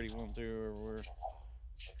probably already went through everywhere.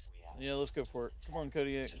 Yeah, let's go for it. Come on,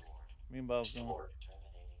 Kodiak. Me and Bob's going.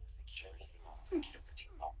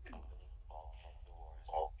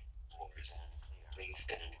 Please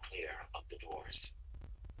stand clear of the doors.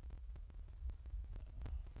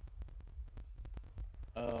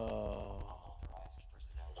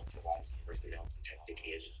 Authorized personnel detected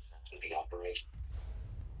in the operation.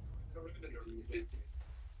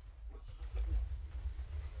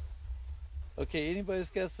 Okay, anybody that's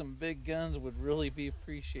got some big guns would really be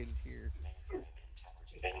appreciated here.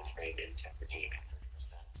 Mainframe integrity.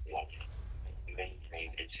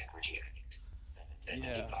 Mainframe integrity.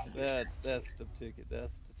 Yeah, that's the ticket.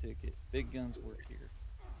 That's the ticket. Big guns work here.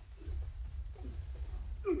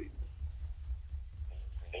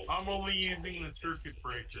 I'm only using the circuit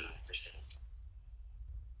breaker.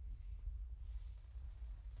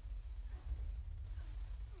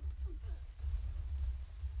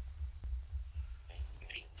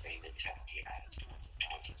 Mainframe integrity at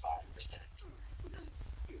 25%.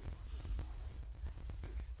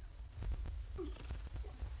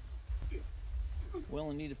 We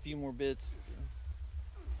only need a few more bits.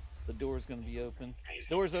 The door's gonna be open.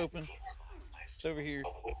 Door's open. It's over here.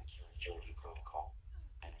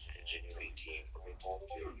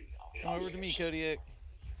 Come over to me, Kodiak.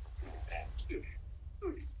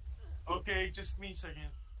 Okay, just give me a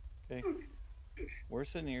second. Okay. We're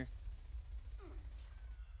sitting here.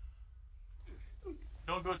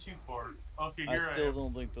 Don't go too far. Okay, I here I still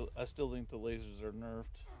am. think the lasers are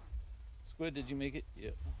nerfed. Squid, did you make it?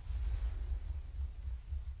 Yep.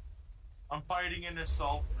 I'm fighting an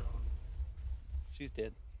assault zone. She's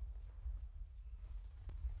dead.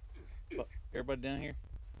 Everybody down here?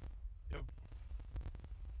 Yep.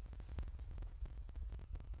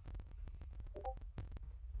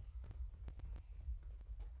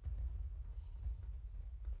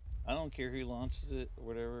 I don't care who launches it or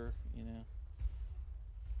whatever, you know.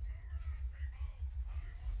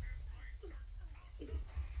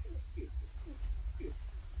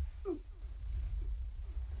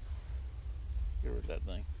 Get rid of that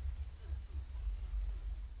thing.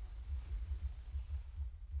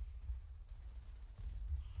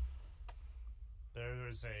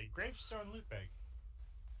 There's a gravestone loot bag.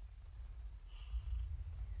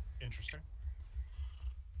 Interesting.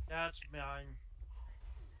 That's mine.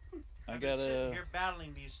 I I've been gotta sitting here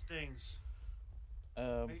battling these things.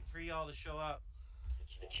 Wait for y'all to show up.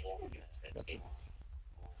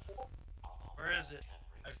 Where is it?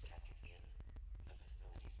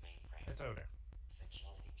 It's over there.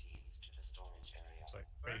 It's like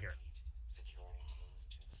right here.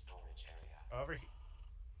 Over here.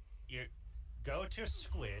 You go to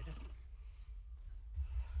Squid.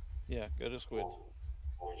 Yeah, go to Squid.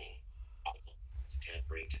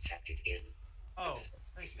 Tampering detected in. Oh,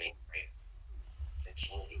 thanks.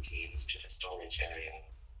 security teams to the storage area.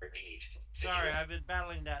 Repeat. Sorry, I've been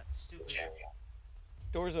battling that stupid area.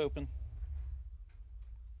 Doors open.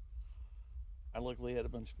 I luckily had a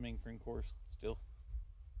bunch of mainframe cores still.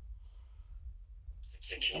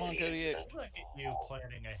 Come on, Kodiak. Look at you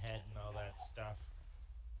planning ahead and all that stuff.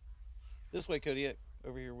 This way, Kodiak.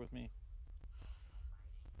 Over here with me.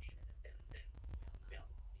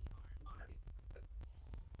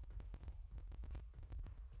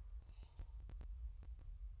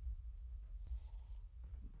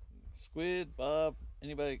 Squid, Bob,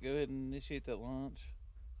 anybody go ahead and initiate that launch.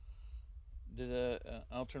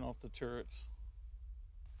 I'll turn off the turrets.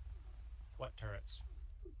 What turrets?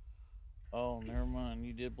 Oh, never mind.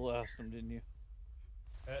 You did blast them, didn't you?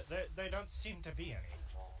 They don't seem to be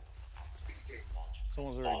any.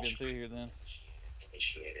 Someone's already been through here then.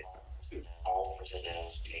 Initiated. All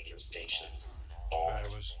personnel take your stations. I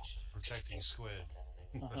was protecting Squid.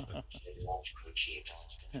 Launch crew chiefs.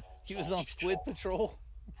 He was on Squid Patrol?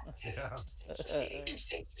 Yeah.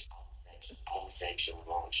 Unsanctioned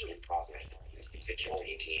launch in progress.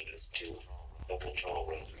 Security teams to the control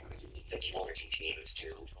room. Security teams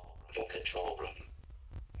to the control room.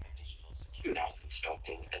 Now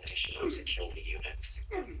constructing additional security units.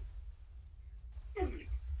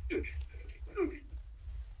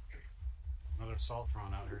 Another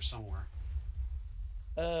Saltron out here somewhere.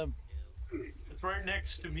 It's right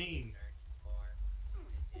next to me.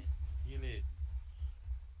 you need.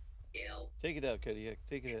 Take it out, Kodiak.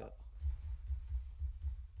 Take it out.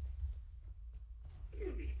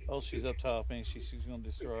 Oh, she's up top, and she's going to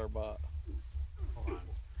destroy our bot. Hold on.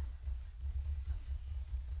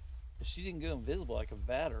 If she didn't go invisible, I could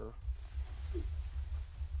bat her.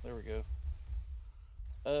 There we go.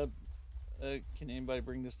 Can anybody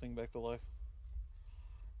bring this thing back to life?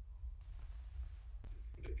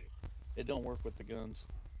 It don't work with the guns.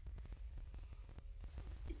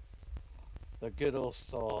 The good old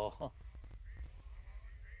saw.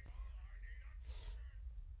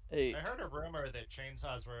 Hey, I heard a rumor that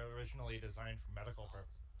chainsaws were originally designed for medical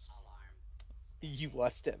purposes. you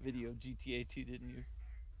watched that video of GTA 2, didn't you?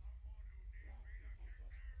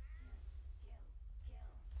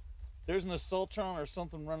 There's an Assaultron or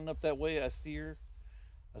something running up that way. I see her.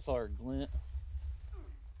 I saw her glint.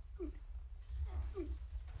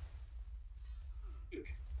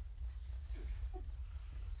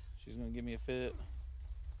 She's gonna give me a fit.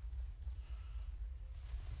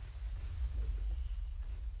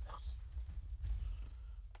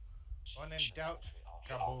 When in doubt,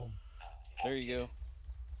 kaboom. There you go.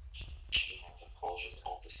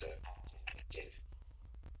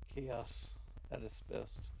 Chaos at its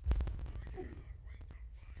best.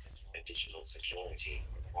 Additional security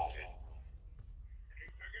required.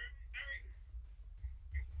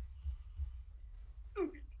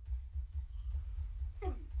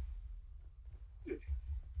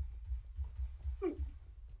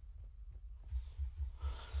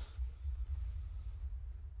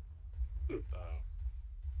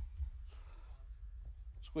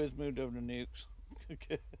 Squid's moved over to nukes.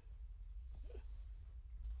 Okay.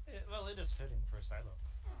 Well, it is fitting for a silo.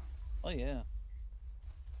 Oh yeah.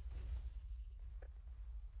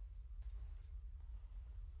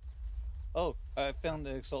 Oh, I found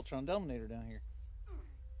the Exaltron Dominator down here.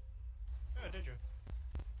 Oh, did you?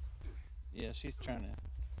 Yeah, she's trying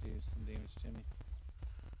to do some damage to me.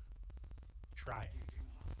 Try.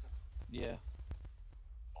 Yeah.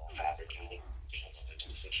 Fabricating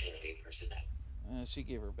constant security personnel. She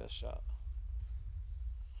gave her best shot.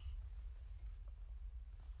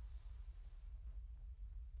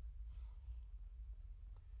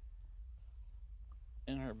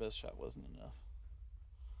 And her best shot wasn't enough.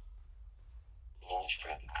 Launch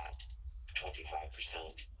prep at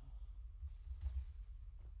 25%.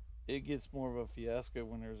 It gets more of a fiasco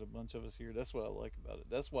when there's a bunch of us here. That's what I like about it.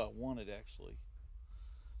 That's what I wanted, actually.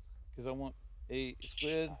 Because I want a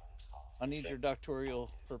Squid. I need your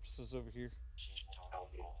doctoral purposes over here.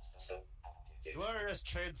 Glorious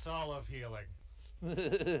chainsaw of healing.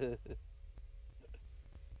 Live.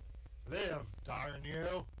 Live, darn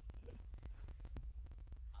you.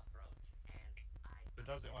 It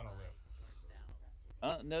doesn't want to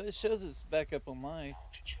live. No, it shows it's back up on my. Yeah,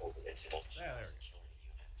 there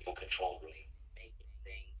we go. Control room.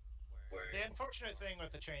 The unfortunate thing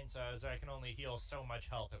with the chainsaw is I can only heal so much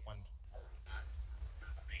health at one.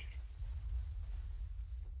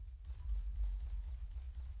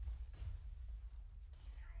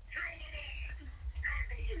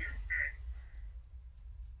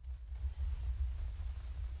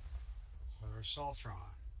 Or Saltron.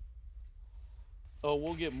 Oh,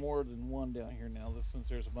 we'll get more than one down here now, since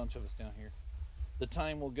there's a bunch of us down here. The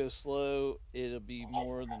time will go slow. It'll be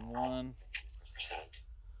more than one.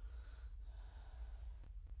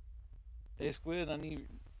 Hey, Squid, I need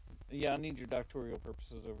your doctoral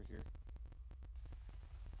purposes over here.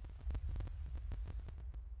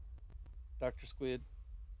 Dr. Squid.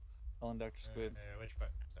 Calling Dr. Squid. Which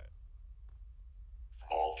button is that?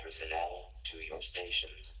 All personnel to your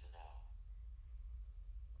stations.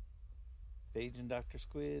 Paging Dr.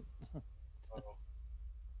 Squid.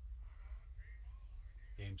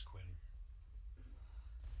 Game's quitting.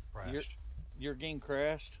 Crashed. Your game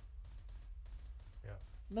crashed? Yeah.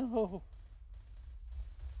 No.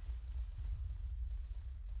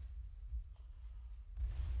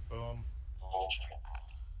 Boom.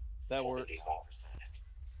 That worked.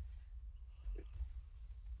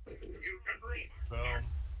 Boom. Head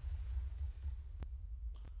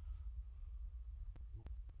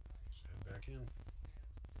back in.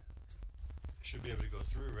 Should be able to go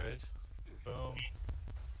through, right? Boom.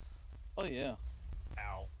 Oh yeah.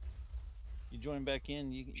 Ow. You join back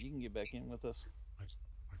in. You can get back in with us. I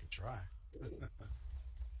could try.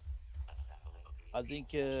 I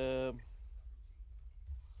think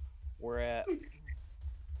we're at.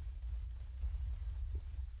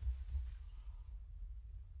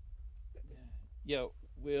 Yeah,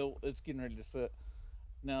 Will, it's getting ready to set.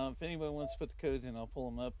 Now, if anyone wants to put the codes in, I'll pull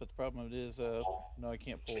them up. But the problem is, no, I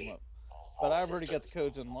can't pull them up. But I've already got the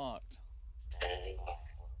codes unlocked.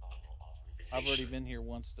 I've already been here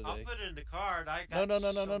once today. I'll put it in the card. I got No,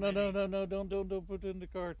 don't put it in the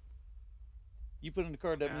card. You put it in the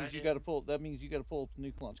card. That means you got to pull. That means you got to pull up the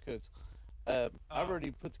new launch codes. I've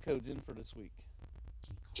already put the codes in for this week.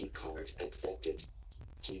 Keycard accepted.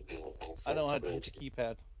 Keypad access. I don't have to hit the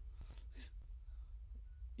keypad.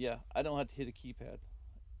 Yeah, I don't have to hit a keypad.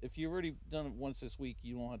 If you've already done it once this week,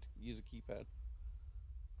 you won't have to use a keypad.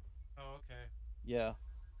 Oh, okay. Yeah.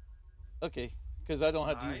 Okay, because I don't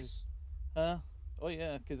have to use. Huh? Oh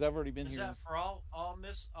yeah, because I've already been here. Is that for all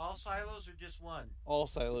silos or just one? All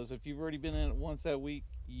silos. If you've already been in it once that week,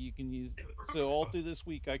 you can use. So all through this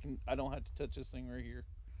week, I don't have to touch this thing right here,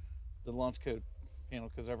 the launch code panel,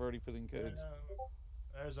 because I've already put in codes.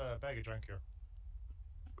 There's a bag of junk here.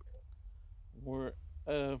 We're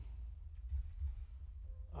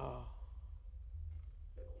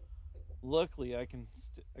luckily I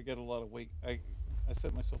got a lot of weight. I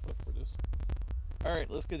set myself up for this. All right,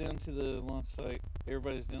 let's go down to the launch site.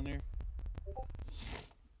 Everybody's down there.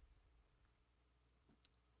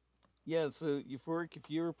 Yeah, so Euphoric, if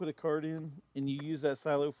you ever put a card in and you use that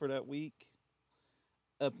silo for that week,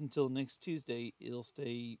 up until next Tuesday, it'll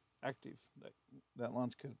stay active. That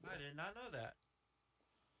launch code. I did not know that.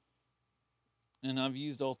 And I've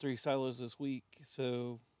used all three silos this week,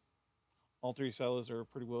 so all three silos are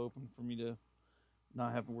pretty well open for me to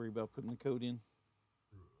not have to worry about putting the code in.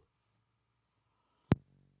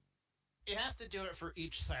 You have to do it for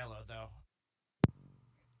each silo, though.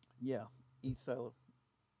 Yeah, each silo.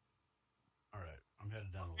 All right, I'm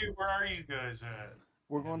headed down. Hey, where are you guys at?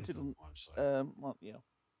 We're going to the launch site. yeah.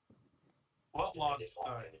 What launch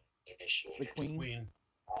site? The Queen.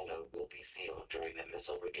 Silo will be sealed during the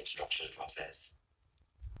missile reconstruction process.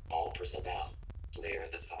 All personnel, clear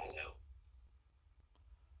the silo.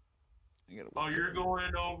 Oh, you're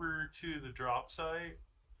going over to the drop site?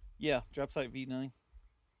 Yeah, drop site V9.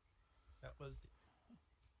 That was the...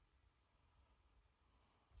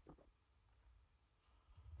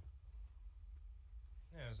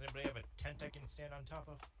 Yeah, does anybody have a tent I can stand on top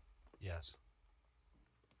of? Yes.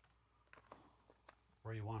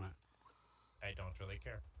 Where you want it? I don't really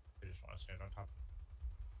care. I just want to stand on top.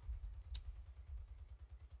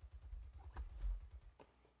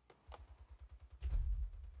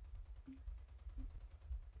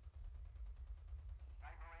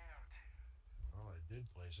 Oh, I did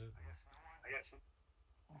place it.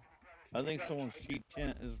 I think someone's cheap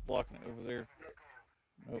tent is blocking it over there.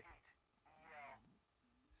 Nope.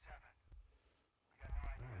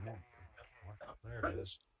 There it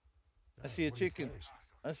is. I see a chicken.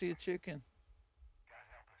 I see a chicken.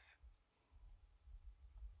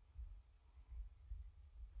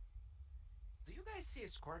 Do you guys see a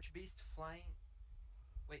Scorch Beast flying?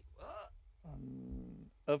 Wait, what?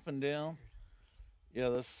 Up and down. Yeah,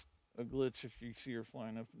 that's a glitch if you see her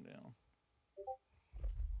flying up and down.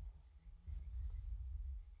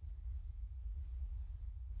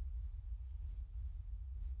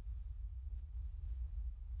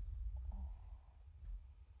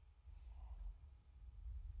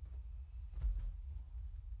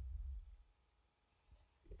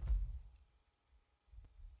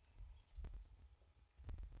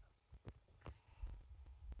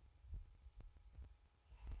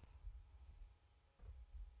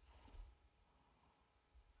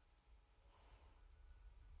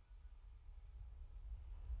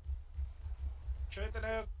 Shoot the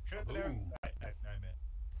nuke! Shoot the nuke! I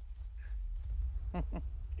meant.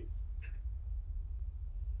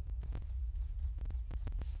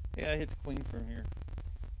 Yeah, I hit the queen from here.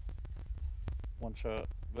 One shot,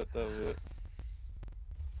 but that was it.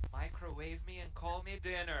 Microwave me and call me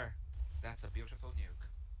dinner. That's a beautiful nuke.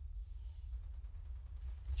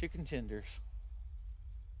 Chicken tenders.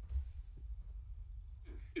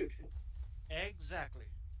 Exactly.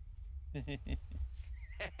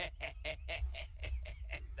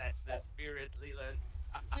 That's the spirit, Leland.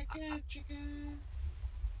 Chicken.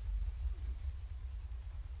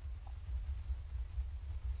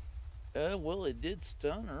 Well, it did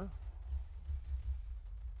stun her.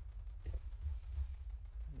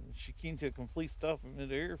 She came to a complete stop in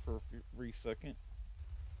midair for a brief second.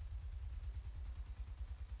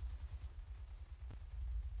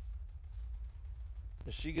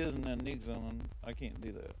 If she goes in that nuke zone, I can't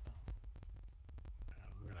do that.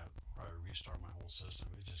 I'm gonna probably restart my whole system.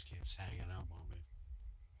 It just keeps hanging up on me.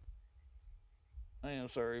 I am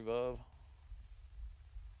sorry, Bob.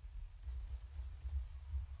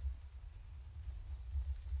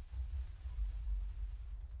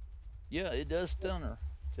 Yeah, it does stun her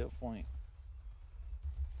to a point.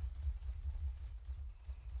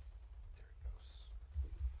 There it goes.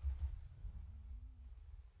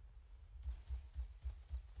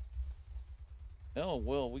 Oh,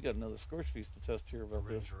 well, we got another Scorch Feast to test here about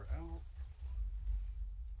this. Ranger out.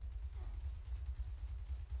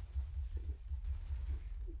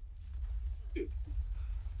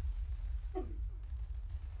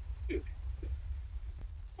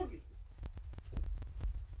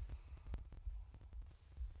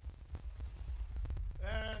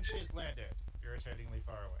 And she's landed, irritatingly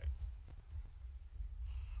far away.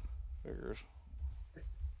 Figures.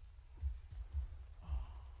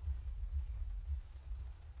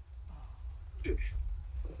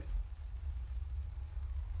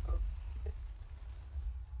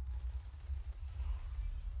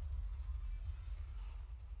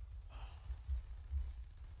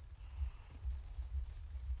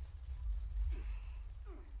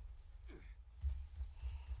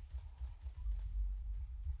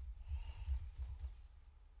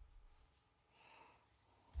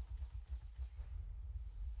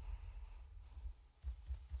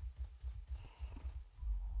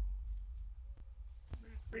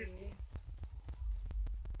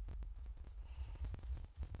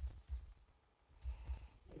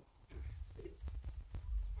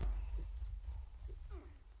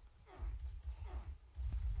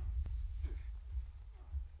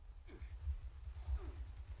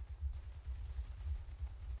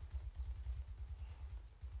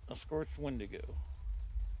 A Scorched Wendigo.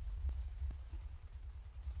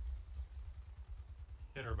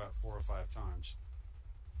 Hit her about 4 or 5 times.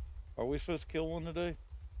 Are we supposed to kill one today?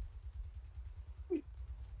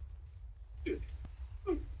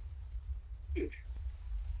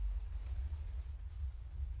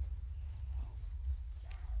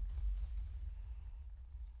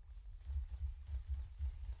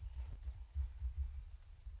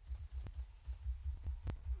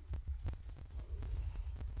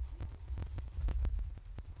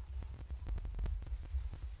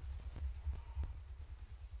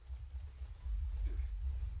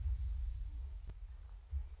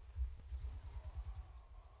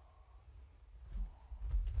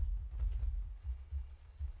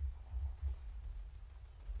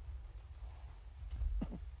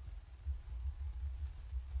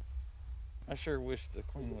 I sure wish the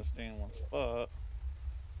queen would stay in one spot.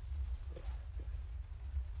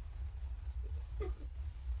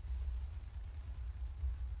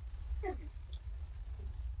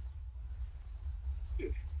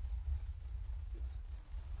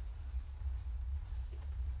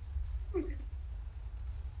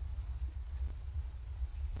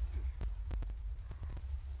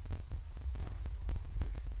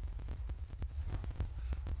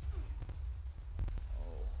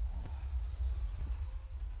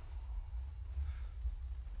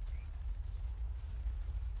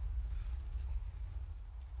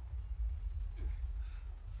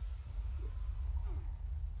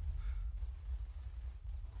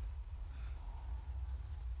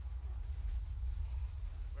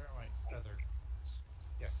 Where are my other guns?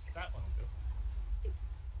 Yes, that one will do.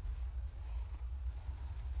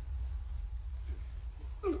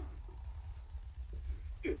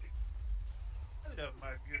 Hello,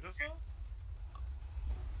 my beautiful.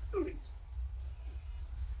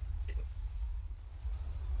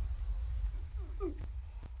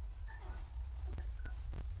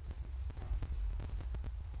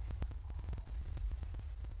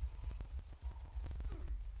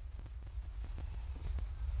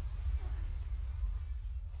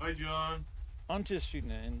 Hi, John. I'm just shooting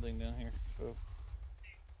at anything down here. So.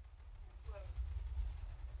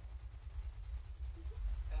 You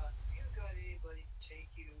got anybody to take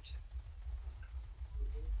you to?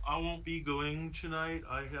 I won't be going tonight.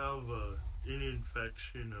 I have an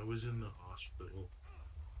infection. I was in the hospital.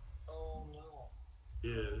 Oh no.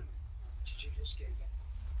 Yeah. Did you just get back?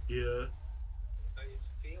 Yeah. How you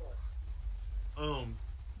feeling?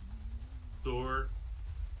 Sore.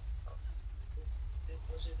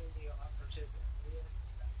 Was it in the operative area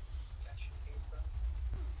that infection came from?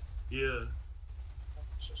 Yeah. I'm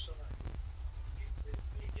so sorry. You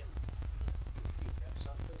got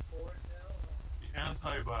something for it now? The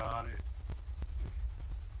antibiotic.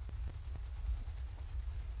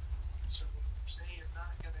 So you say you're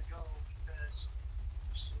not gonna go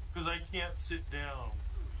because I can't sit down.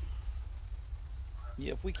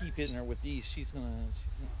 Yeah, if we keep hitting her with these, she's gonna.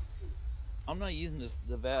 I'm not using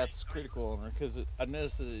the VATS critical on her because I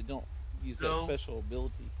noticed that they don't use that special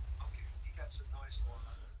ability. Okay, you got some noise going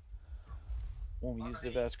on. When we use the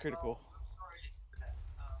VATS critical. Well, I'm sorry for that.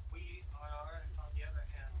 We are, on the other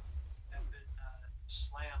hand, have been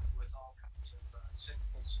slammed with all kinds of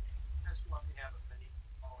signals. That's why we haven't been even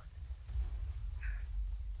calling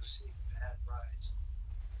to see bad rides.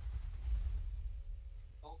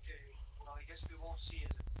 Okay, well, I guess we won't see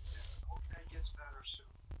it. I hope that gets better soon.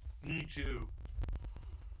 Me too.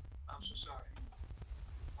 I'm so sorry.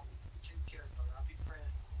 Take care, brother. I'll be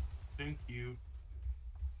praying. Thank you.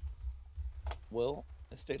 Well,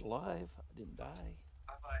 I stayed alive. I didn't die.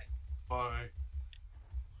 Bye-bye. Bye.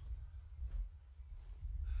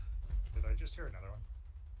 Did I just hear another one?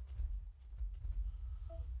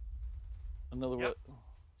 Another what?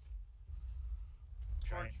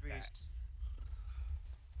 Torch beast.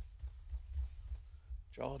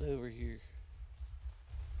 Draw it over here.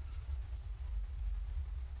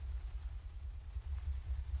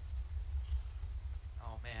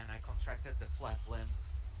 Oh man, I contracted the flap limb.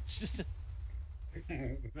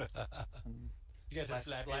 You got the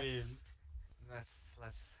flappy limbs.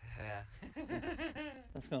 Let's yeah.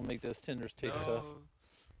 That's gonna make those tenders taste No. tough.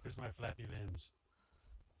 Here's my flappy limbs.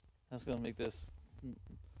 That's gonna make this.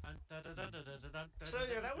 So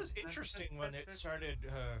yeah, that was interesting when it started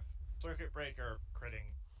circuit breaker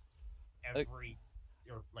critting every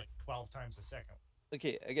or like 12 times a second.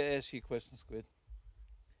 Okay, I gotta ask you a question, Squid.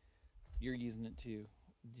 You're using it too.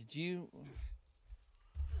 Did you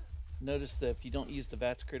notice that if you don't use the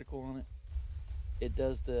VATS critical on it, it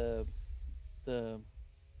does the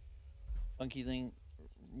funky thing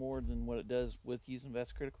more than what it does with using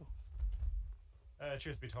VATS critical?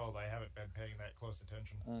 Truth be told, I haven't been paying that close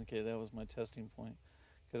attention. Okay, that was my testing point.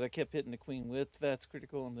 Because I kept hitting the queen with VATS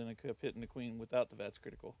critical, and then I kept hitting the queen without the VATS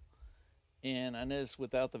critical. And I noticed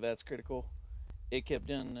without the VATS critical, it kept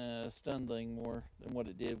doing stun thing more than what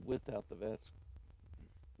it did without the VATS.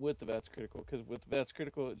 With the VATS critical, because with the VATS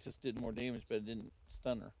critical, it just did more damage, but it didn't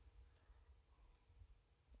stun her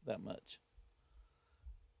that much.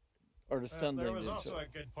 Or the stun There thing was didn't also show. a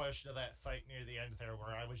good portion of that fight near the end there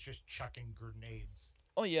where I was just chucking grenades.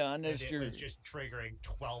 Oh yeah, I noticed it was just triggering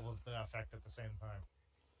 12 of the effect at the same time.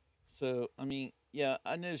 So I mean, yeah,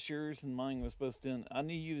 I noticed yours and mine was supposed to. I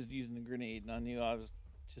knew you was using a grenade, and I knew I was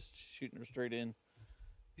just shooting her straight in.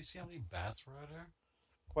 You see how many bats were out there?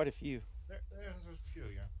 Quite a few. There's a few,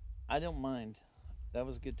 yeah. I don't mind. That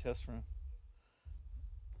was a good test run.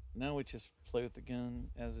 Now we just play with the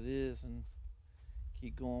gun as it is and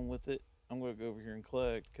keep going with it. I'm going to go over here and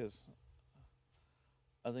collect because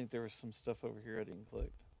I think there was some stuff over here I didn't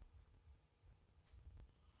collect.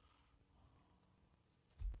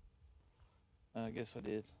 I guess I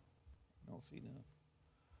did. I don't see no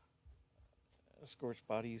scorched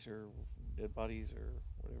bodies or dead bodies or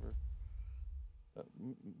whatever.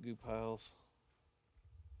 Goo piles.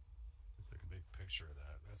 Took a big picture of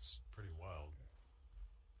that. That's pretty wild.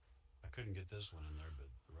 I couldn't get this one in there, but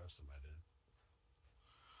the rest of them I did.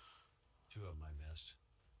 2 of them I missed.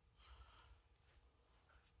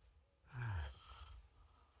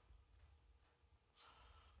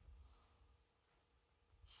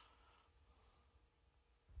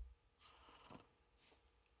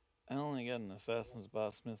 I only got an Assassin's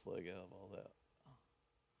Smith leg out of all that.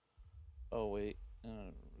 Oh wait,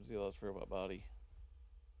 Zealot's Robot Body.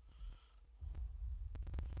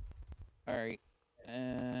 Alright.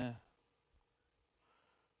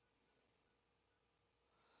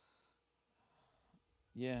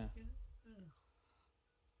 Yeah.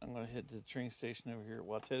 I'm gonna head to the train station over here at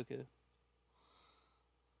Watoka.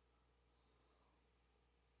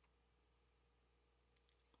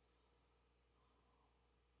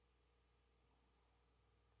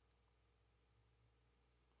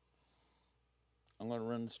 I'm going to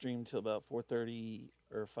run the stream till about 4:30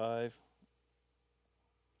 or 5,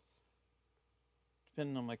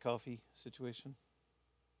 depending on my coffee situation.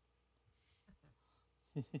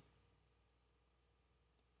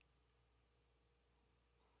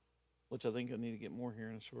 Which I think I need to get more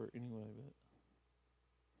here in a short anyway, but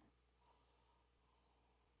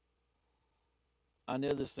I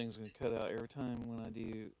know this thing's going to cut out every time when I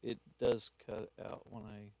do. It does cut out when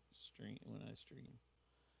I stream.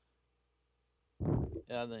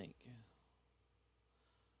 I think.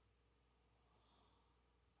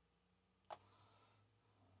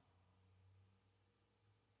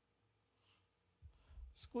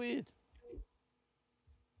 Squid.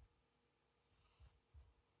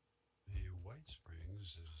 The White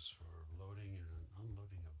Springs is for loading and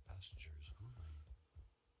unloading of passengers only.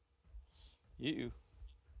 You.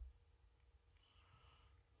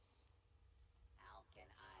 How can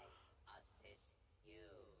I assist you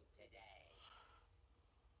today?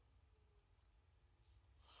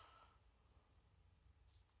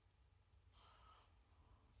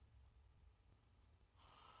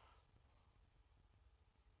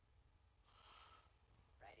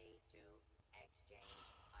 Ready to exchange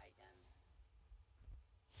items.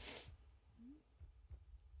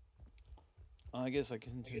 I guess I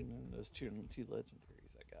can turn in those two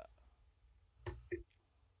legendaries I got.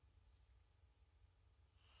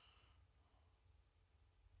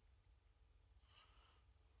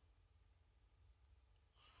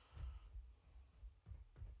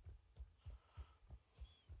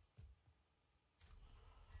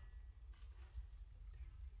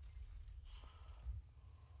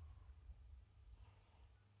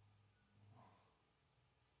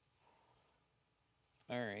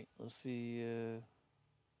 All right, let's see.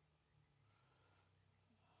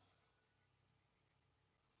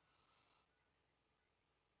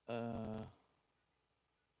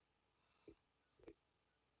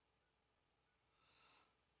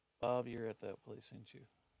 Bob, you're at that place, ain't you?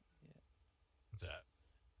 Yeah. What's that?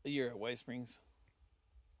 You're at White Springs.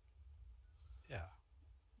 Yeah.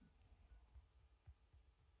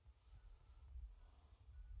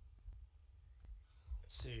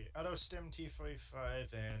 Let's see. Auto Stim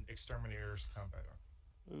T45 and Exterminator's Combat.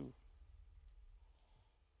 Ooh.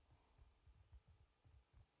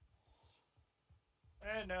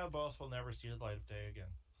 And now both will never see the light of day again.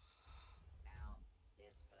 Now,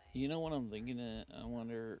 display. You know what I'm thinking?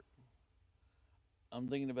 I'm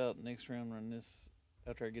thinking about next round run this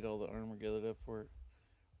after I get all the armor gathered up for it.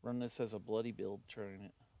 Run this as a bloody build, trying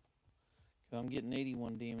it. Cause I'm getting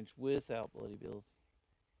 81 damage without bloody build.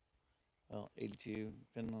 Well, 82,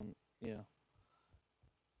 depending on, yeah.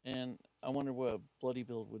 And I wonder what a bloody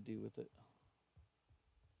build would do with it.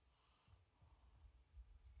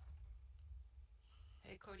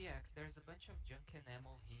 Hey Kodiak, there's a bunch of junk and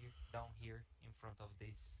ammo here, down here, in front of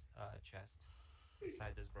this chest,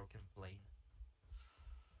 beside this broken plane.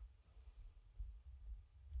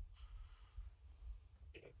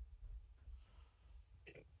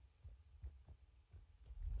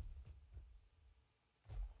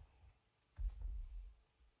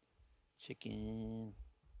 Chicken.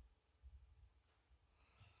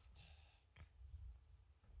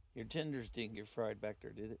 Your tenders didn't get fried back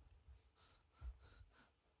there, did it?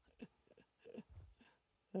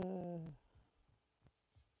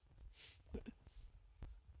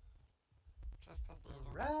 Just a little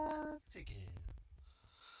Raw chicken.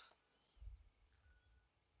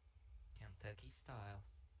 Kentucky style.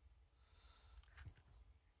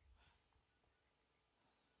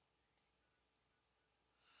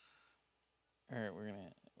 All right,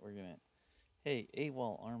 we're gonna. Hey,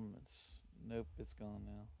 AWOL armaments. Nope, it's gone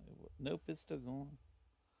now. Nope, it's still going.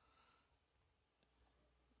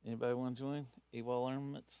 Anybody want to join AWOL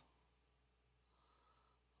armaments?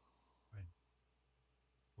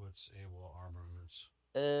 What's AWOL armaments?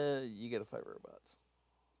 You gotta fight robots.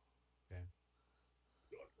 Okay.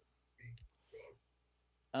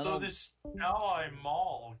 So this ally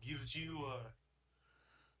mall gives you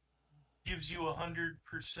 100%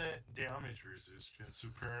 damage resistance,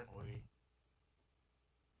 apparently.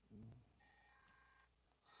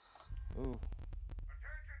 Ooh.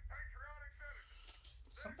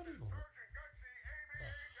 Somebody.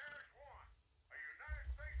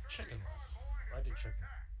 Chicken. Why did chicken?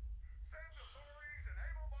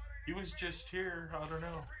 He was just here. I don't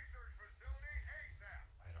know.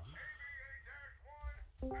 I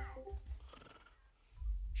don't know.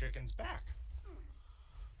 Chicken's back.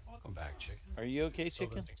 Welcome back, chicken. Are you okay, Still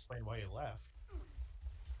chicken? didn't explain why you left.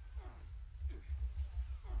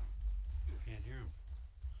 Can't hear him.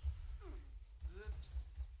 Oops.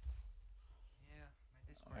 Yeah, my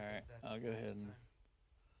Discord All right, does that I'll go all the ahead and. time.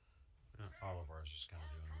 All of ours just kind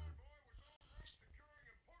of doing that. It's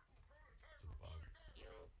a bug.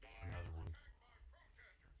 Another one.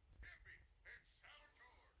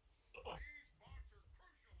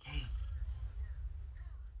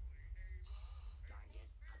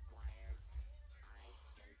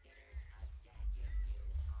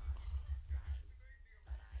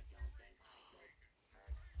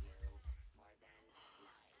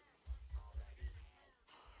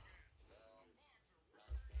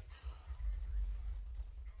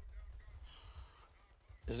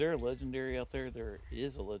 Is there a legendary out there? There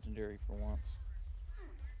is a legendary for once.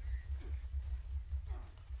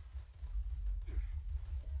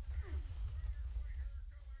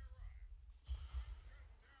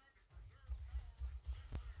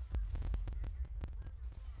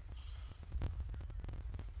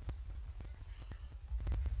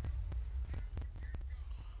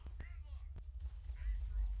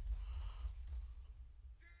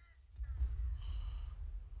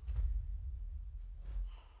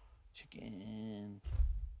 Chicken.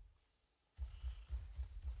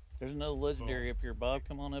 There's no legendary up here. Bob,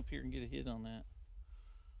 come on up here and get a hit on that.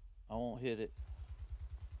 I won't hit it.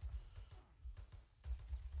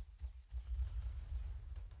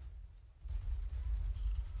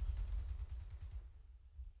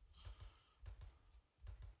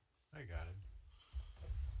 I got it.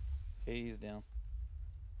 Okay, he's down.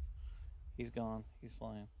 He's gone. He's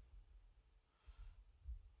flying.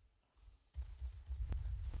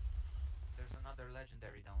 There's another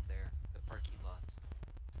legendary down there, the parking lot.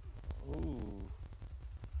 Ooh.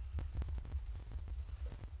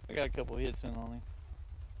 I got a couple hits in on him.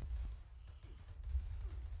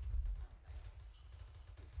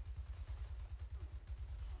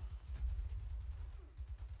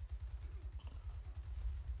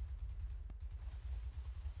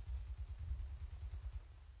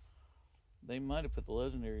 They might have put the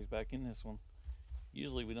legendaries back in this one.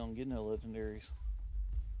 Usually we don't get no legendaries.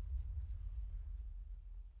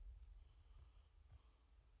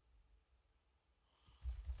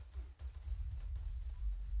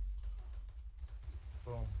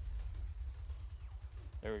 Boom.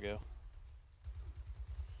 There we go.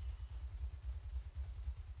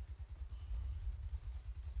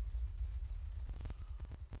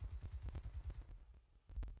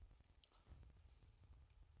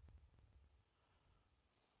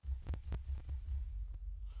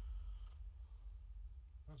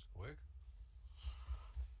 That's quick.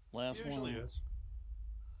 Last Usually one. is.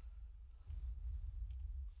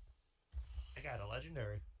 I got a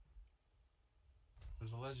legendary.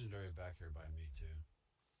 There's a legendary back here by me too.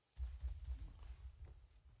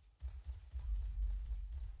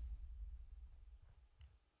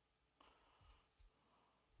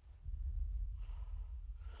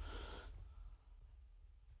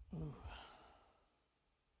 Ooh.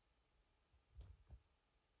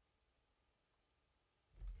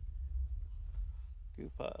 Goo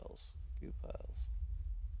piles. Goo piles.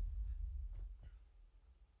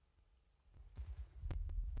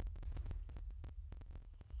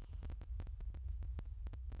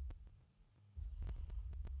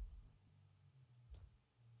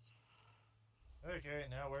 Okay,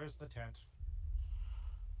 now where's the tent?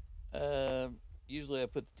 Usually I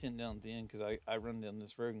put the tent down at the end because I run down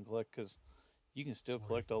this road and collect because you can still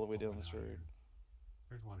collect all the way down this road.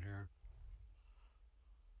 There's one here.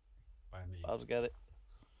 By me. Bob's got it.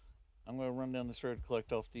 I'm going to run down this road to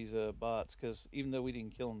collect off these bots because even though we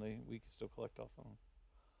didn't kill them, we can still collect off of them.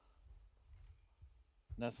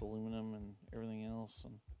 And that's aluminum and everything else.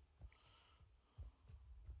 And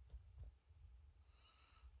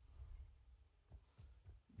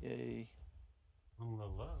yay.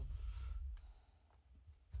 Love.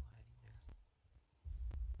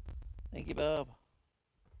 Thank you, Bob.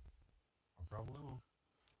 No problem.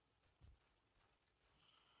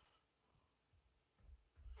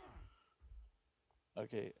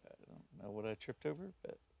 Okay, I don't know what I tripped over,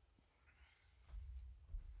 but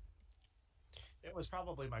It was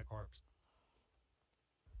probably my corpse.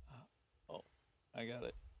 oh, I got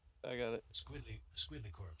it. I got it.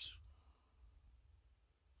 Squidly corpse.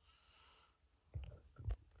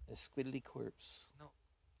 A squiddly corpse. No.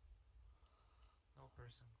 No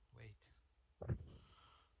person. Wait.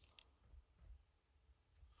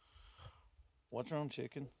 What's wrong,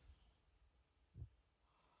 chicken?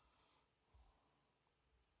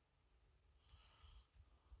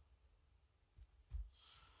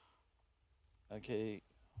 Okay.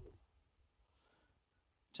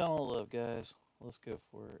 Channel love, guys. Let's go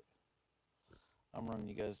for it. I'm running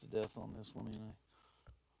you guys to death on this one anyway.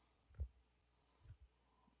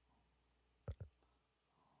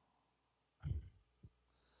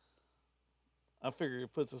 I figure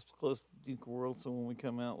it puts us close to Dink World, so when we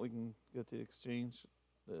come out, we can go to exchange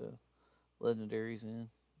the legendaries in.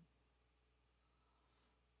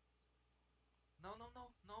 No.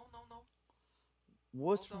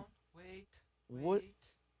 What's Hold on. Wait. what?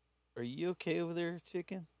 Are you okay over there,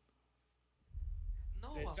 chicken?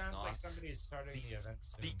 No, It I'm sounds not. like somebody's starting the event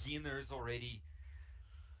soon. Beginners already.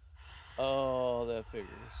 Oh, that figures.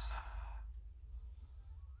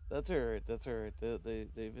 That's alright. That's alright. They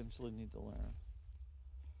eventually need to learn.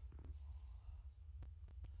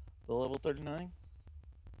 The level 39?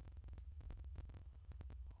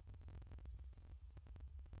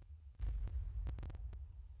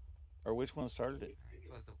 Or which one started it?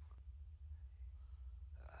 It was the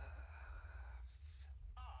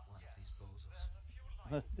one of these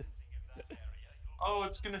bozos. Oh,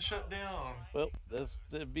 it's gonna shut down. Well,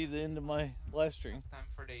 that'd be the end of my live stream. Time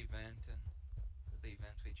for the event, and for the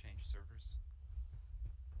event we change servers.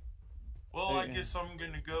 Well, I guess I'm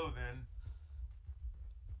gonna go then.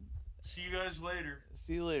 See you guys later.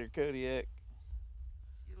 See you later, Kodiak.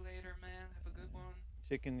 See you later, man. Have a good one.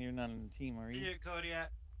 Chicken, you're not in the team, are you? Yeah,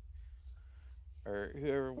 Kodiak. Or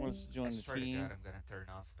whoever wants to join the swear team. to God, I'm gonna turn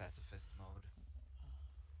off pacifist mode.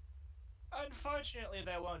 Unfortunately,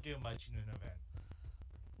 that won't do much in an event.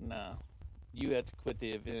 No. You have to quit the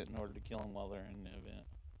event in order to kill them while they're in the event.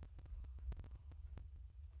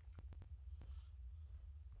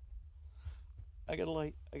 I got a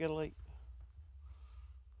light.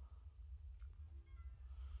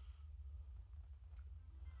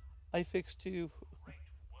 I fixed 2. Great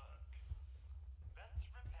work. Let's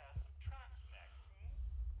repair some tracks next.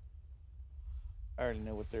 I already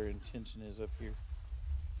know what their intention is up here.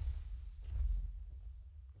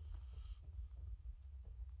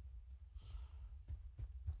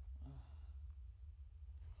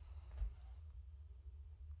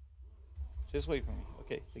 Just wait for me.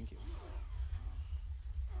 Okay, thank you.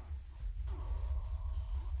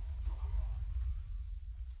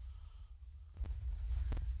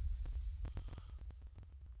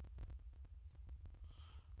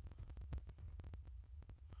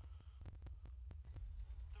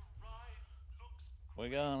 The ride looks We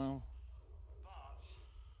got him.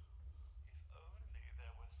 but if only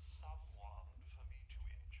there was someone for me to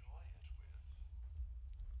enjoy it with.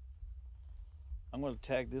 I'm going to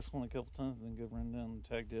tag this one a couple times and then go run down and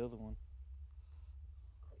tag the other one.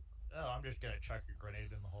 Oh, I'm just gonna chuck a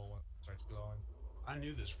grenade in the hole when it starts glowing. I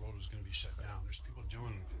knew this road was going to be shut down. There's people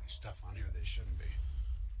doing stuff on here they shouldn't be.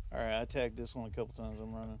 Alright, I tagged this one a couple times.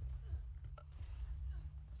 I'm running.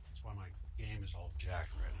 That's why my game is all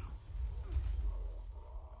jacked right now.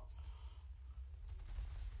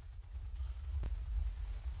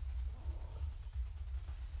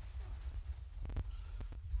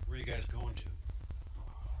 Where are you guys going to?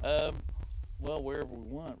 Well, wherever we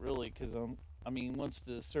want, really, because I mean, once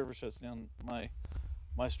the server shuts down, my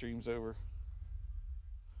stream's over.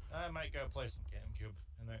 I might go play some GameCube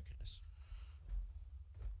in that case.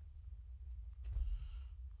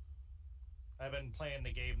 I've been playing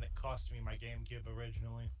the game that cost me my GameCube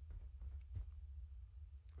originally.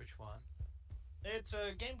 Which one? It's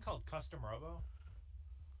a game called Custom Robo.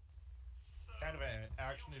 Kind of an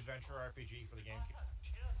action-adventure RPG for the GameCube.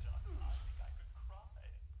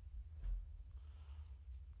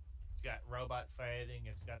 It's got robot fighting,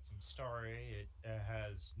 it's got some story, it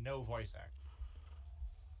has no voice acting.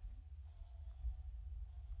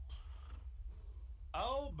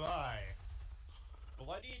 Oh my!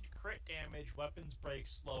 Bloodied, crit damage, weapons break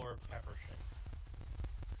slower, pepper shake.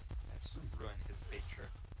 Let's ruin his picture.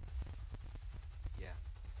 Yeah.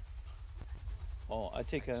 Oh, I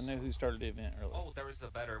think I know who started the event earlier. Oh, there is a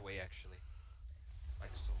better way actually.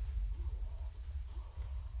 Like so.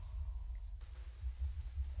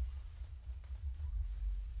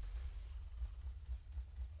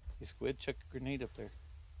 Hey, Squid, chuck a grenade up there.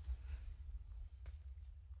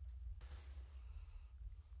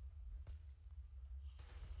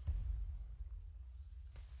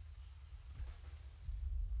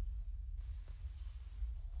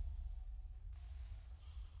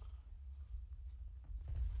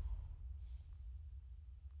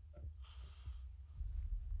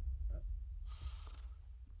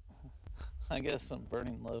 I got some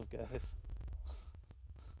burning love, guys.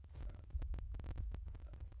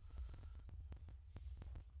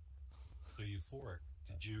 So euphoric.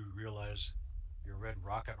 Did you realize your red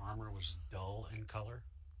rocket armor was dull in color?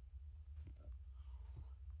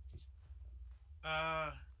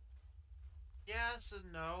 Yes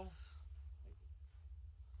and no.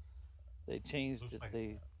 They changed it.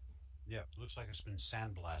 Yeah, it looks like it's been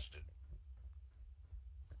sandblasted.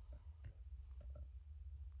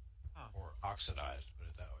 Or oxidized, put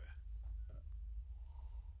it that way.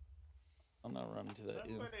 I'm not running to that.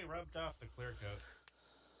 Somebody rubbed off the clear coat.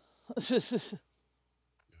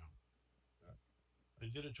 Yeah. They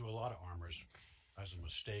did it to a lot of armors as a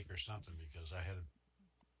mistake or something because I had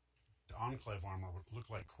the Enclave armor would look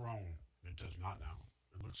like chrome. It does not now.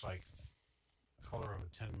 It looks like the color of a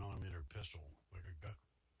 10mm pistol, like a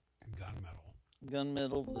gunmetal.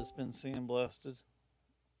 Gunmetal that's been sandblasted.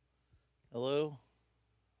 Hello?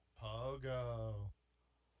 Pogo.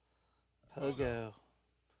 Pogo.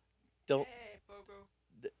 Don't. Hey,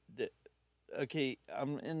 Pogo. Okay,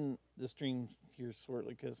 I'm in the stream here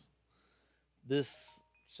shortly because this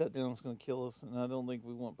shutdown is going to kill us, and I don't think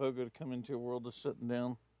we want Pogo to come into a world that's shutting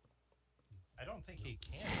down. I don't think he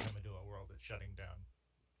can come into a world that's shutting down.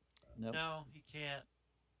 Nope. No, he can't.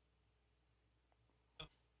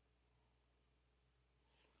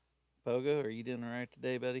 Pogo, are you doing all right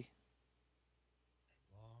today, buddy?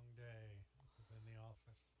 Long day. Was in the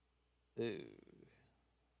office. Ooh.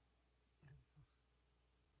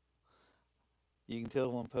 You can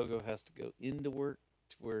tell when Pogo has to go into work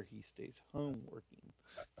to where he stays home working.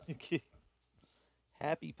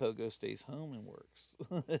 Happy Pogo stays home and works.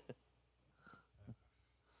 Going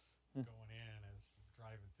in is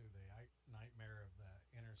driving through the nightmare of the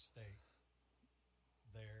interstate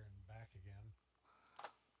there and back again.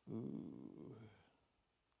 Ooh.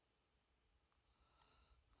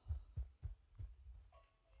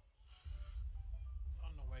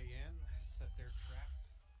 On the way in, sat there trapped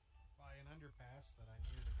by an underpass that I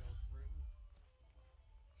needed to go through.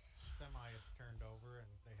 Semi had turned over and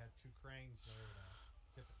they had 2 cranes there to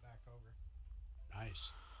tip it back over.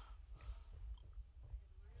 Nice.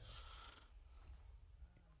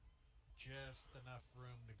 Just enough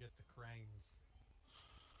room to get the cranes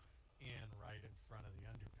in right in front of the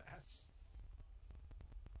underpass.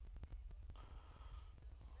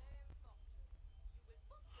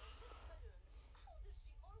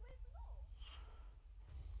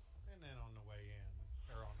 And then on the way in,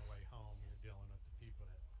 or on the way home, you're dealing with the people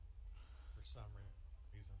that, for some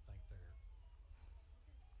reason, think they're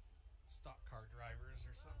stock car drivers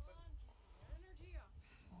or something.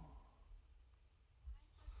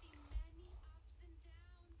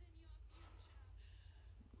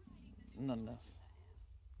 Not enough.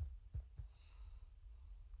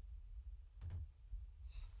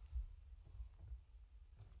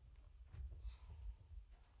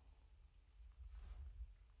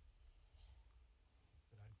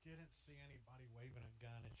 But I didn't see anybody waving a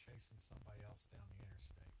gun and chasing somebody else down the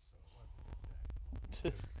interstate, so it wasn't a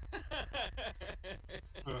good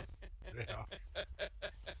day. Yeah.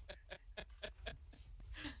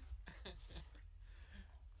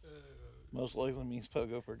 Most likely means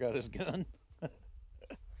Pogo forgot his gun. Yeah,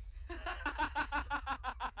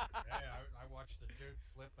 I watched the dude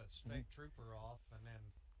flip a state trooper off and then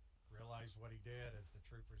realized what he did as the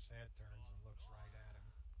trooper's head turns and looks right at him.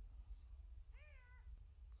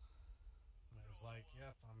 And it was like,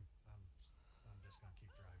 yep, I'm just gonna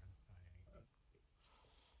keep driving.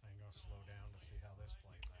 I ain't gonna slow down to see how this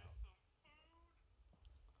plays out.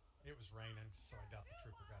 It was raining, so I doubt the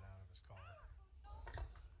trooper got out of his car.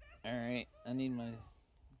 Alright, I need my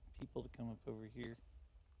people to come up over here.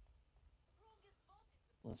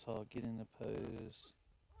 Let's all get in the pose.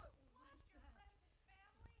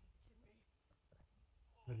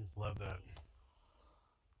 I just love that.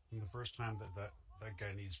 And the first time that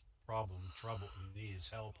guy needs trouble,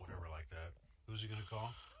 needs help, whatever like that, who's he gonna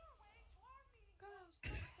call?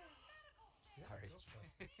 Sorry.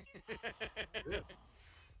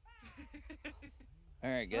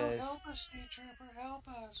 Alright, guys. Oh, help us, State Trooper, help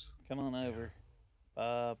us. Come on over.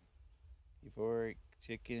 Bob, Euphoric,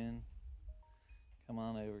 Chicken. Come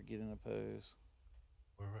on over, get in a pose.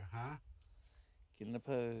 Huh? Get in a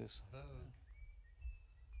pose. Just a second.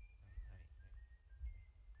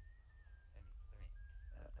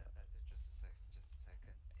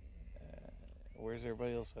 Where's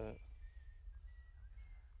everybody else at?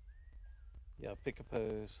 Yeah, pick a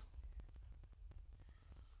pose.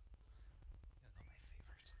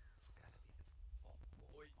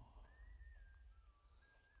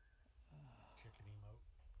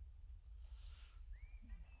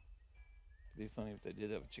 It'd be funny if they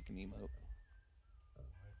did have a chicken emote.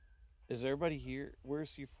 Is everybody here?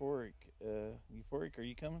 Where's Euphoric? Euphoric, are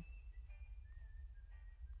you coming?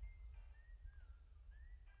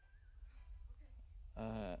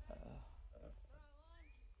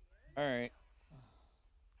 Alright.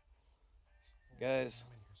 Guys.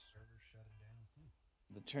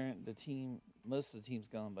 The team, most of the team's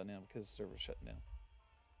gone by now because the server's shutting down.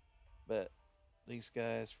 But thanks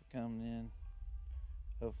guys for coming in.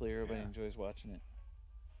 Hopefully everybody enjoys watching it.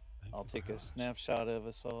 I'll take a snapshot of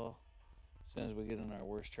us all As soon as we get in our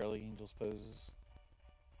worst Charlie Angels poses.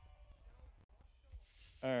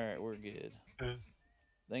 Alright, we're good.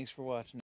 Thanks for watching.